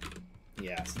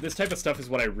 Yeah, so this type of stuff is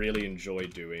what I really enjoy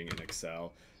doing in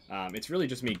Excel. It's really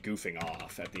just me goofing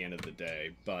off at the end of the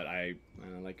day, but I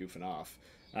like goofing off.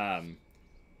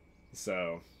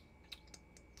 So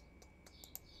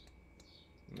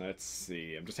let's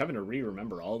see. I'm just having to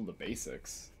remember all of the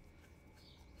basics.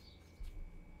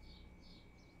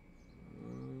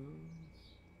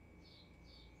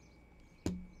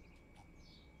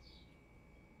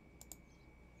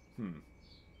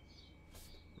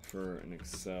 For an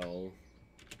Excel.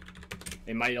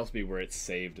 It might also be where it's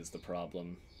saved is the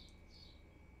problem.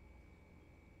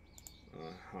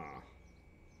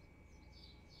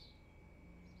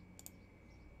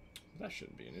 That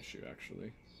shouldn't be an issue,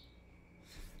 actually.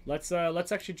 Let's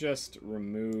actually just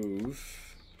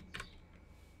remove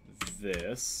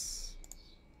this.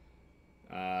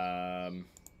 Yeah,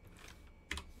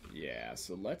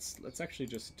 so let's actually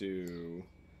just do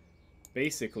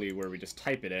basically where we just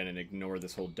type it in and ignore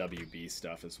this whole WB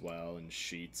stuff as well and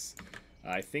sheets.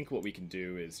 I think what we can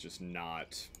do is just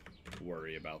not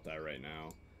worry about that right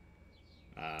now.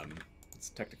 It's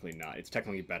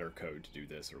technically better code to do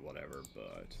this or whatever,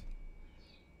 but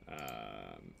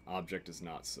object does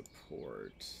not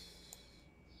support.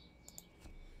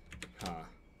 Huh.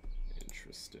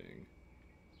 Interesting.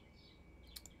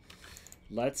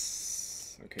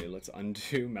 Let's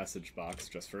undo message box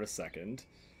just for a second.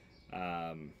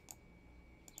 I'm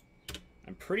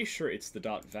pretty sure it's the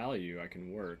dot value I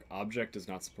can work. Object does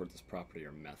not support this property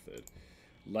or method.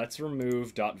 Let's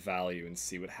remove dot value and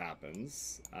see what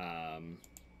happens.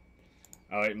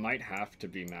 Oh, it might have to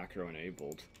be macro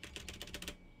enabled.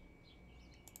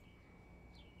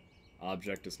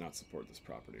 Object does not support this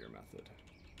property or method.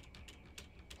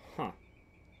 Huh.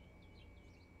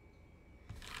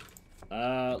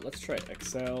 Let's try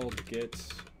Excel get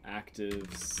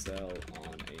active cell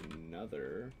on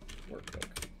another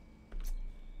workbook.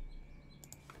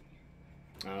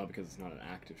 Oh, because it's not an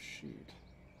active sheet.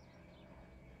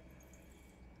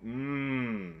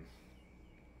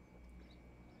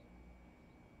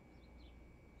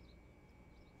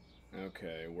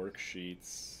 Okay,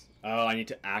 worksheets. Oh, I need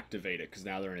to activate it because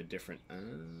now they're in a different.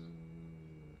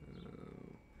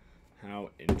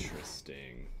 How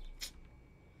interesting.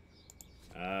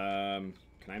 Can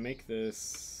I make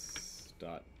this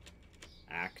dot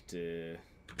activate?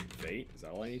 Is that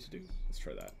all I need to do? Let's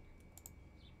try that.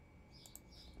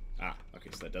 Ah, okay,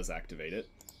 so that does activate it.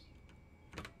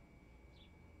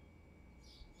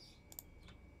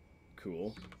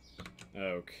 Cool.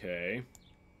 Okay.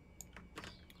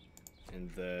 And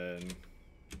then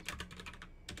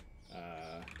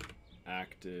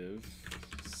active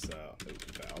cell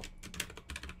val.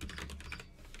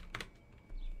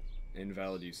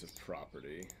 Invalid use of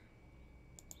property.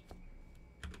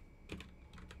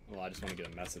 Well, I just want to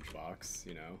get a message box,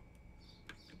 you know.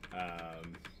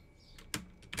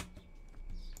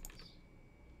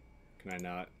 Can I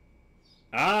not?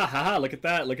 Ah, haha, look at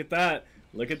that, look at that.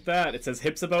 Look at that. It says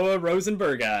Hypsiboa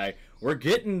rosenbergi. We're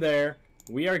getting there.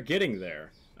 We are getting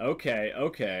there. Okay,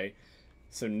 okay.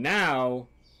 So now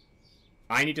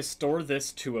I need to store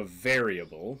this to a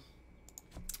variable.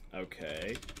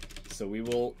 Okay. So we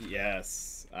will,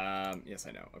 yes. Yes,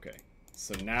 I know. Okay.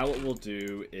 So now what we'll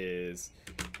do is,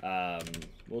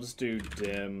 we'll just do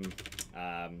dim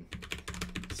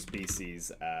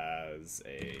species as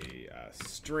a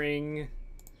string,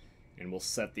 and we'll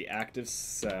set the active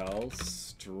cell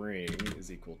string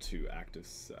is equal to active,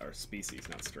 or species,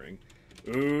 not string.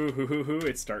 Ooh, hoo, hoo, hoo,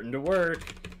 it's starting to work.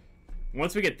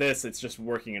 Once we get this, it's just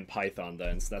working in Python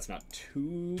then, so that's not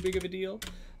too big of a deal.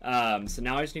 So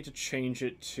now I just need to change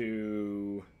it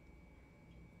to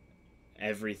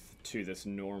this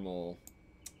normal,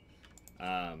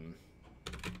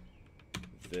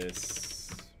 this,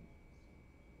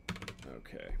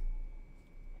 okay.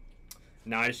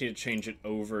 Now I just need to change it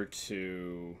over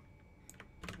to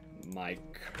my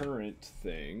current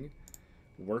thing,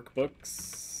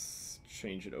 workbooks,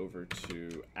 change it over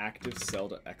to active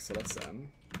cell.xlsm.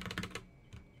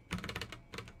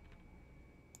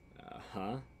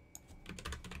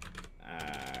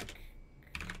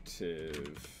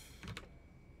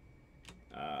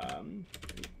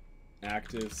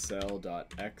 Active cell.xlsm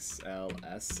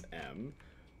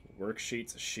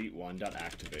worksheets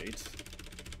sheet1.activate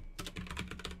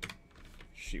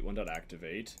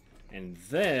sheet1.activate, and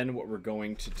then what we're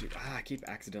going to do, I keep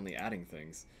accidentally adding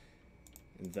things,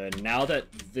 and then now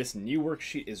that this new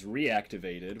worksheet is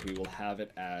reactivated, we will have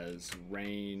it as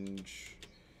range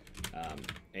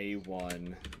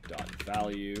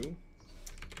a1.value.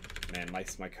 Man, my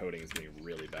coding is getting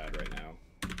really bad right now.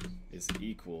 Is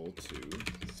equal to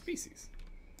species.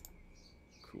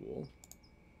 Cool.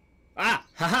 Ah!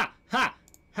 Ha ha! Ha!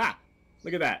 Ha!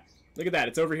 Look at that. Look at that.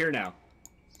 It's over here now.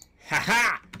 Ha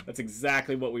ha! That's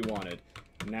exactly what we wanted.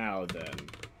 Now then,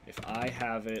 if I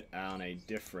have it on a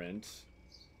different...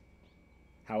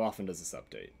 How often does this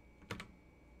update?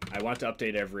 I want it to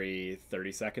update every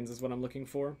 30 seconds is what I'm looking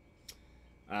for.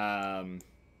 Oh,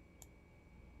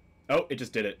 it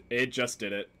just did it. It just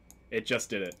did it. It just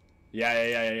did it.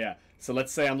 Yeah. So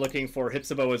let's say I'm looking for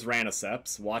Hypsiboa's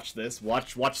raniceps. Watch this.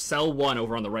 Watch cell 1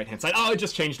 over on the right-hand side. Oh, it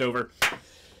just changed over.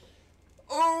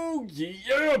 Oh,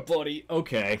 yeah, buddy.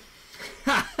 Okay.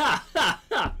 Oh,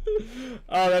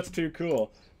 that's too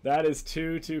cool. That is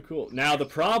too cool. Now, the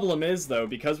problem is, though,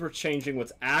 because we're changing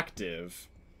what's active...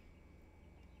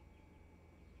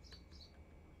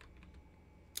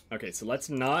 Okay, so let's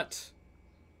not...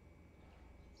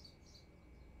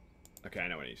 Okay, I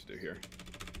know what I need to do here.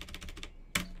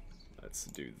 Let's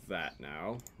do that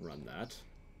now. Run that.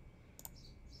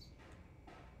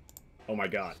 Oh my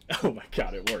god. Oh my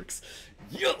god, it works.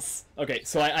 Yes! Okay,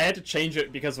 so I had to change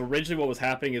it because originally what was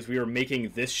happening is we were making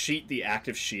this sheet the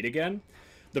active sheet again.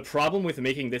 The problem with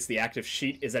making this the active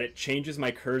sheet is that it changes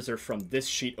my cursor from this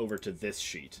sheet over to this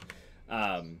sheet.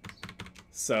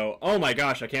 So, oh my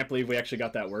gosh, I can't believe we actually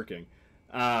got that working.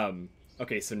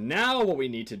 Okay, so now what we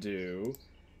need to do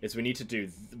is we need to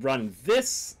run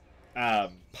this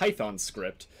Python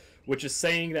script, which is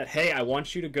saying that, hey, I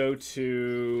want you to go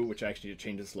to, which I actually need to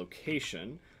change this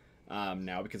location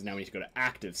now, because now we need to go to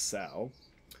active cell.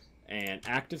 And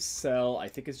active cell, I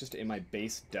think, is just in my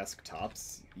base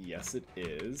desktops. Yes, it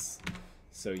is.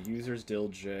 So users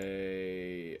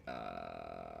dilj,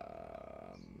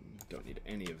 don't need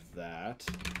any of that.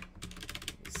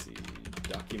 Let's see,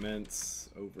 documents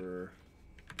over.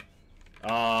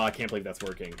 Oh, I can't believe that's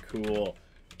working. Cool.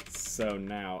 So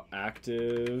now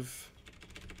active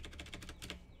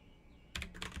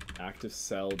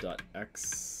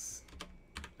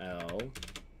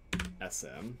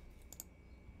cell.xlsm.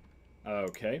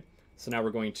 Okay. So now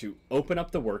we're going to open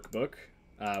up the workbook,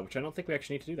 which I don't think we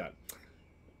actually need to do that.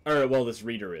 Or, well, this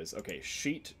reader is. Okay,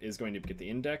 sheet is going to get the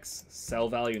index, cell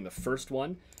value in the first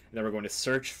one, and then we're going to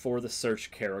search for the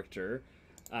search character.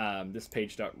 This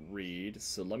page.read.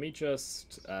 So let me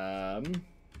just IDLE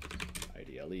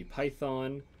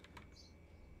Python.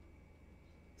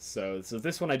 So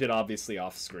this one I did obviously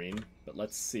off screen, but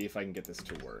let's see if I can get this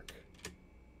to work.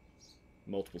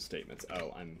 Multiple statements.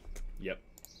 Oh, yep.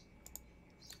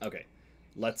 Okay.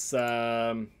 Let's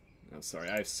oh, sorry,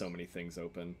 I have so many things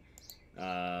open.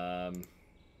 I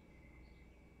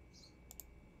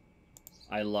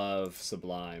love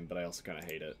Sublime, but I also kind of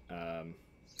hate it.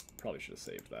 Probably should have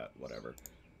saved that. Whatever.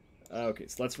 Okay,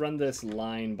 so let's run this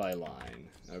line by line.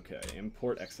 Okay,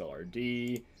 import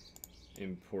xlrd,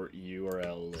 import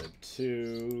url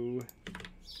lib2.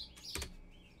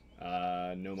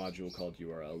 No module called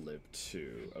url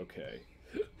lib2. Okay.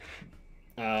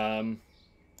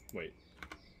 Wait.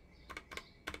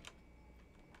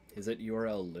 Is it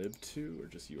URL lib2 or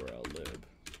just URL lib?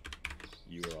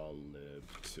 URL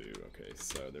lib2. Okay,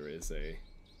 so there is a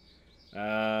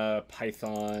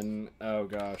Python. Oh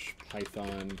gosh,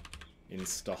 Python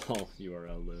install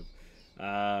URL lib.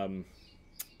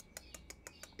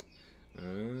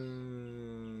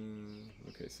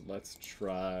 Okay, so let's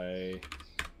try.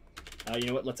 You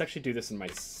know what? Let's actually do this in my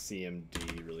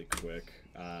CMD really quick.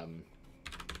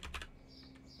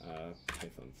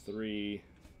 Python 3.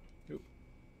 Oop.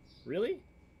 Really?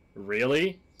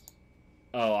 Really?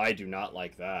 Oh, I do not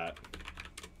like that.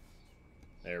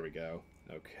 There we go.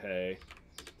 Okay.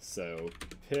 So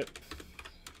pip.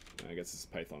 I guess it's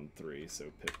Python 3. So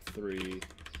pip 3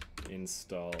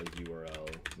 install URL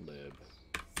lib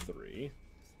 3.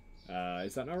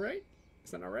 Is that not right?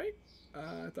 Is that not right?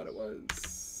 I thought it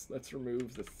was. Let's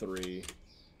remove the 3.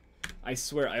 I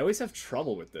swear, I always have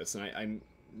trouble with this, and I'm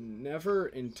never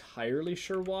entirely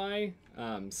sure why.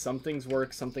 Some things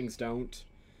work, some things don't.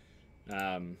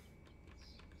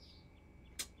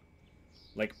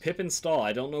 Like pip install,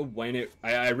 I don't know when it...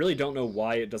 I really don't know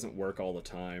why it doesn't work all the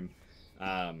time.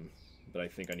 But I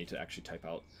think I need to actually type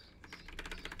out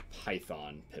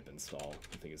Python pip install,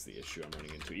 I think is the issue I'm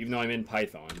running into, even though I'm in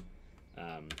Python.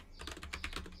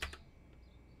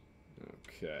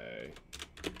 Okay.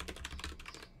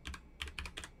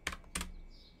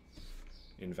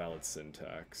 Invalid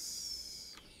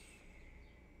syntax.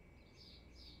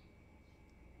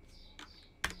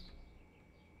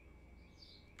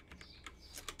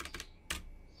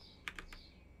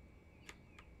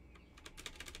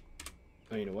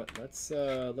 Oh, you know what? Let's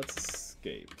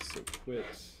escape. So quit.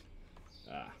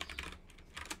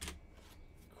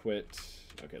 Quit.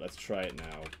 Okay, let's try it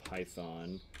now.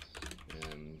 Python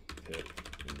and pip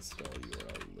install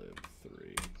URL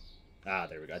lib3.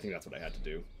 There we go. I think that's what I had to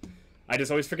do. I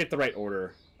just always forget the right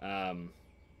order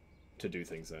to do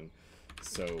things in.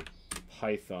 So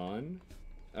Python.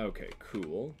 Okay,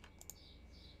 cool.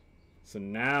 So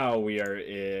now we are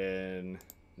in...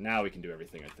 Now we can do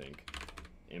everything, I think.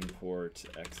 Import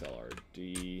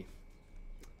XLRD.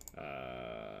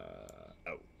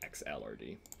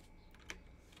 XLRD.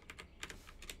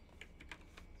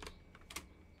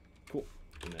 Cool.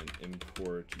 And then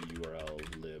import URL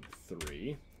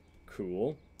lib3.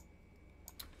 Cool.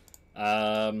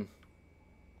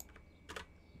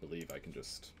 Believe I can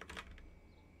just...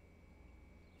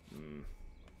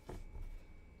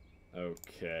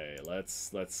 Okay,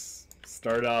 let's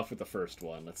start off with the first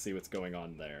one. Let's see what's going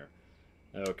on there.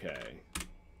 Okay.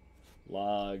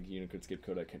 Log, Unicode, skip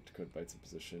code, I can't decode bytes of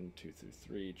position, 2 through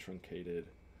 3, truncated.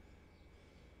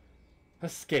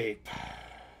 Escape.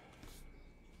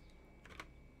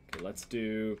 Okay, let's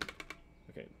do...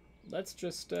 Okay, let's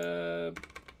just, now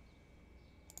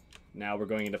we're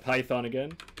going into Python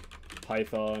again.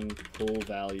 Python, pull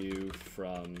value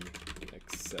from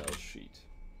Excel sheet.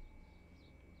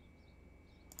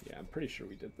 Yeah, I'm pretty sure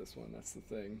we did this one, that's the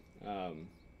thing.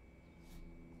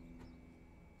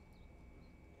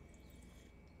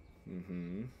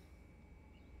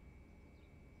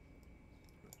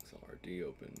 XLRD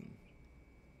open.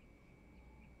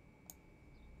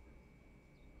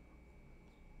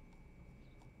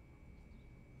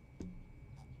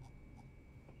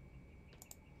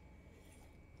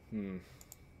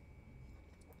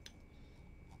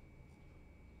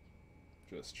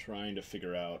 Just trying to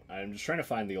figure out. I'm just trying to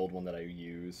find the old one that I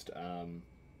used.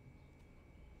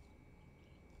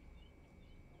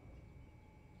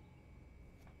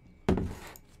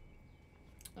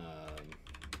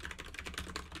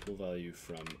 Pull value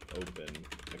from open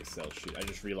Excel sheet. I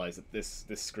just realized that this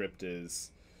script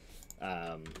is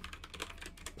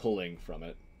pulling from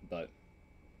it, but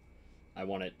I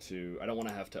want it to. I don't want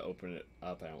to have to open it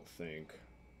up. I don't think.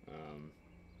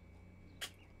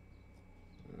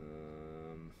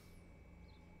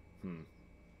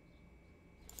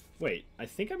 Wait, I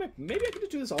think I might. Maybe I could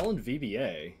do this all in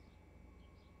VBA.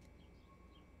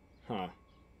 Huh.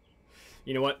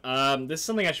 You know what? This is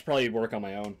something I should probably work on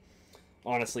my own,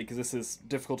 honestly, because this is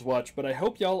difficult to watch. But I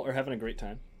hope y'all are having a great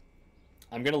time.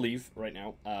 I'm gonna leave right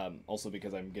now. Also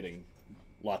because I'm getting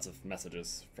lots of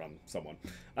messages from someone.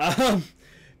 But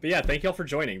yeah, thank y'all for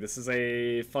joining. This is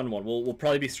a fun one. We'll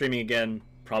probably be streaming again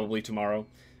probably tomorrow.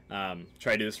 Try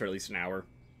to do this for at least an hour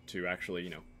to actually,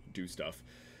 you know, do stuff.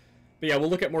 But yeah, we'll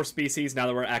look at more species now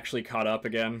that we're actually caught up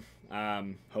again.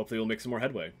 Hopefully we'll make some more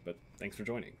headway. But thanks for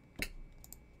joining.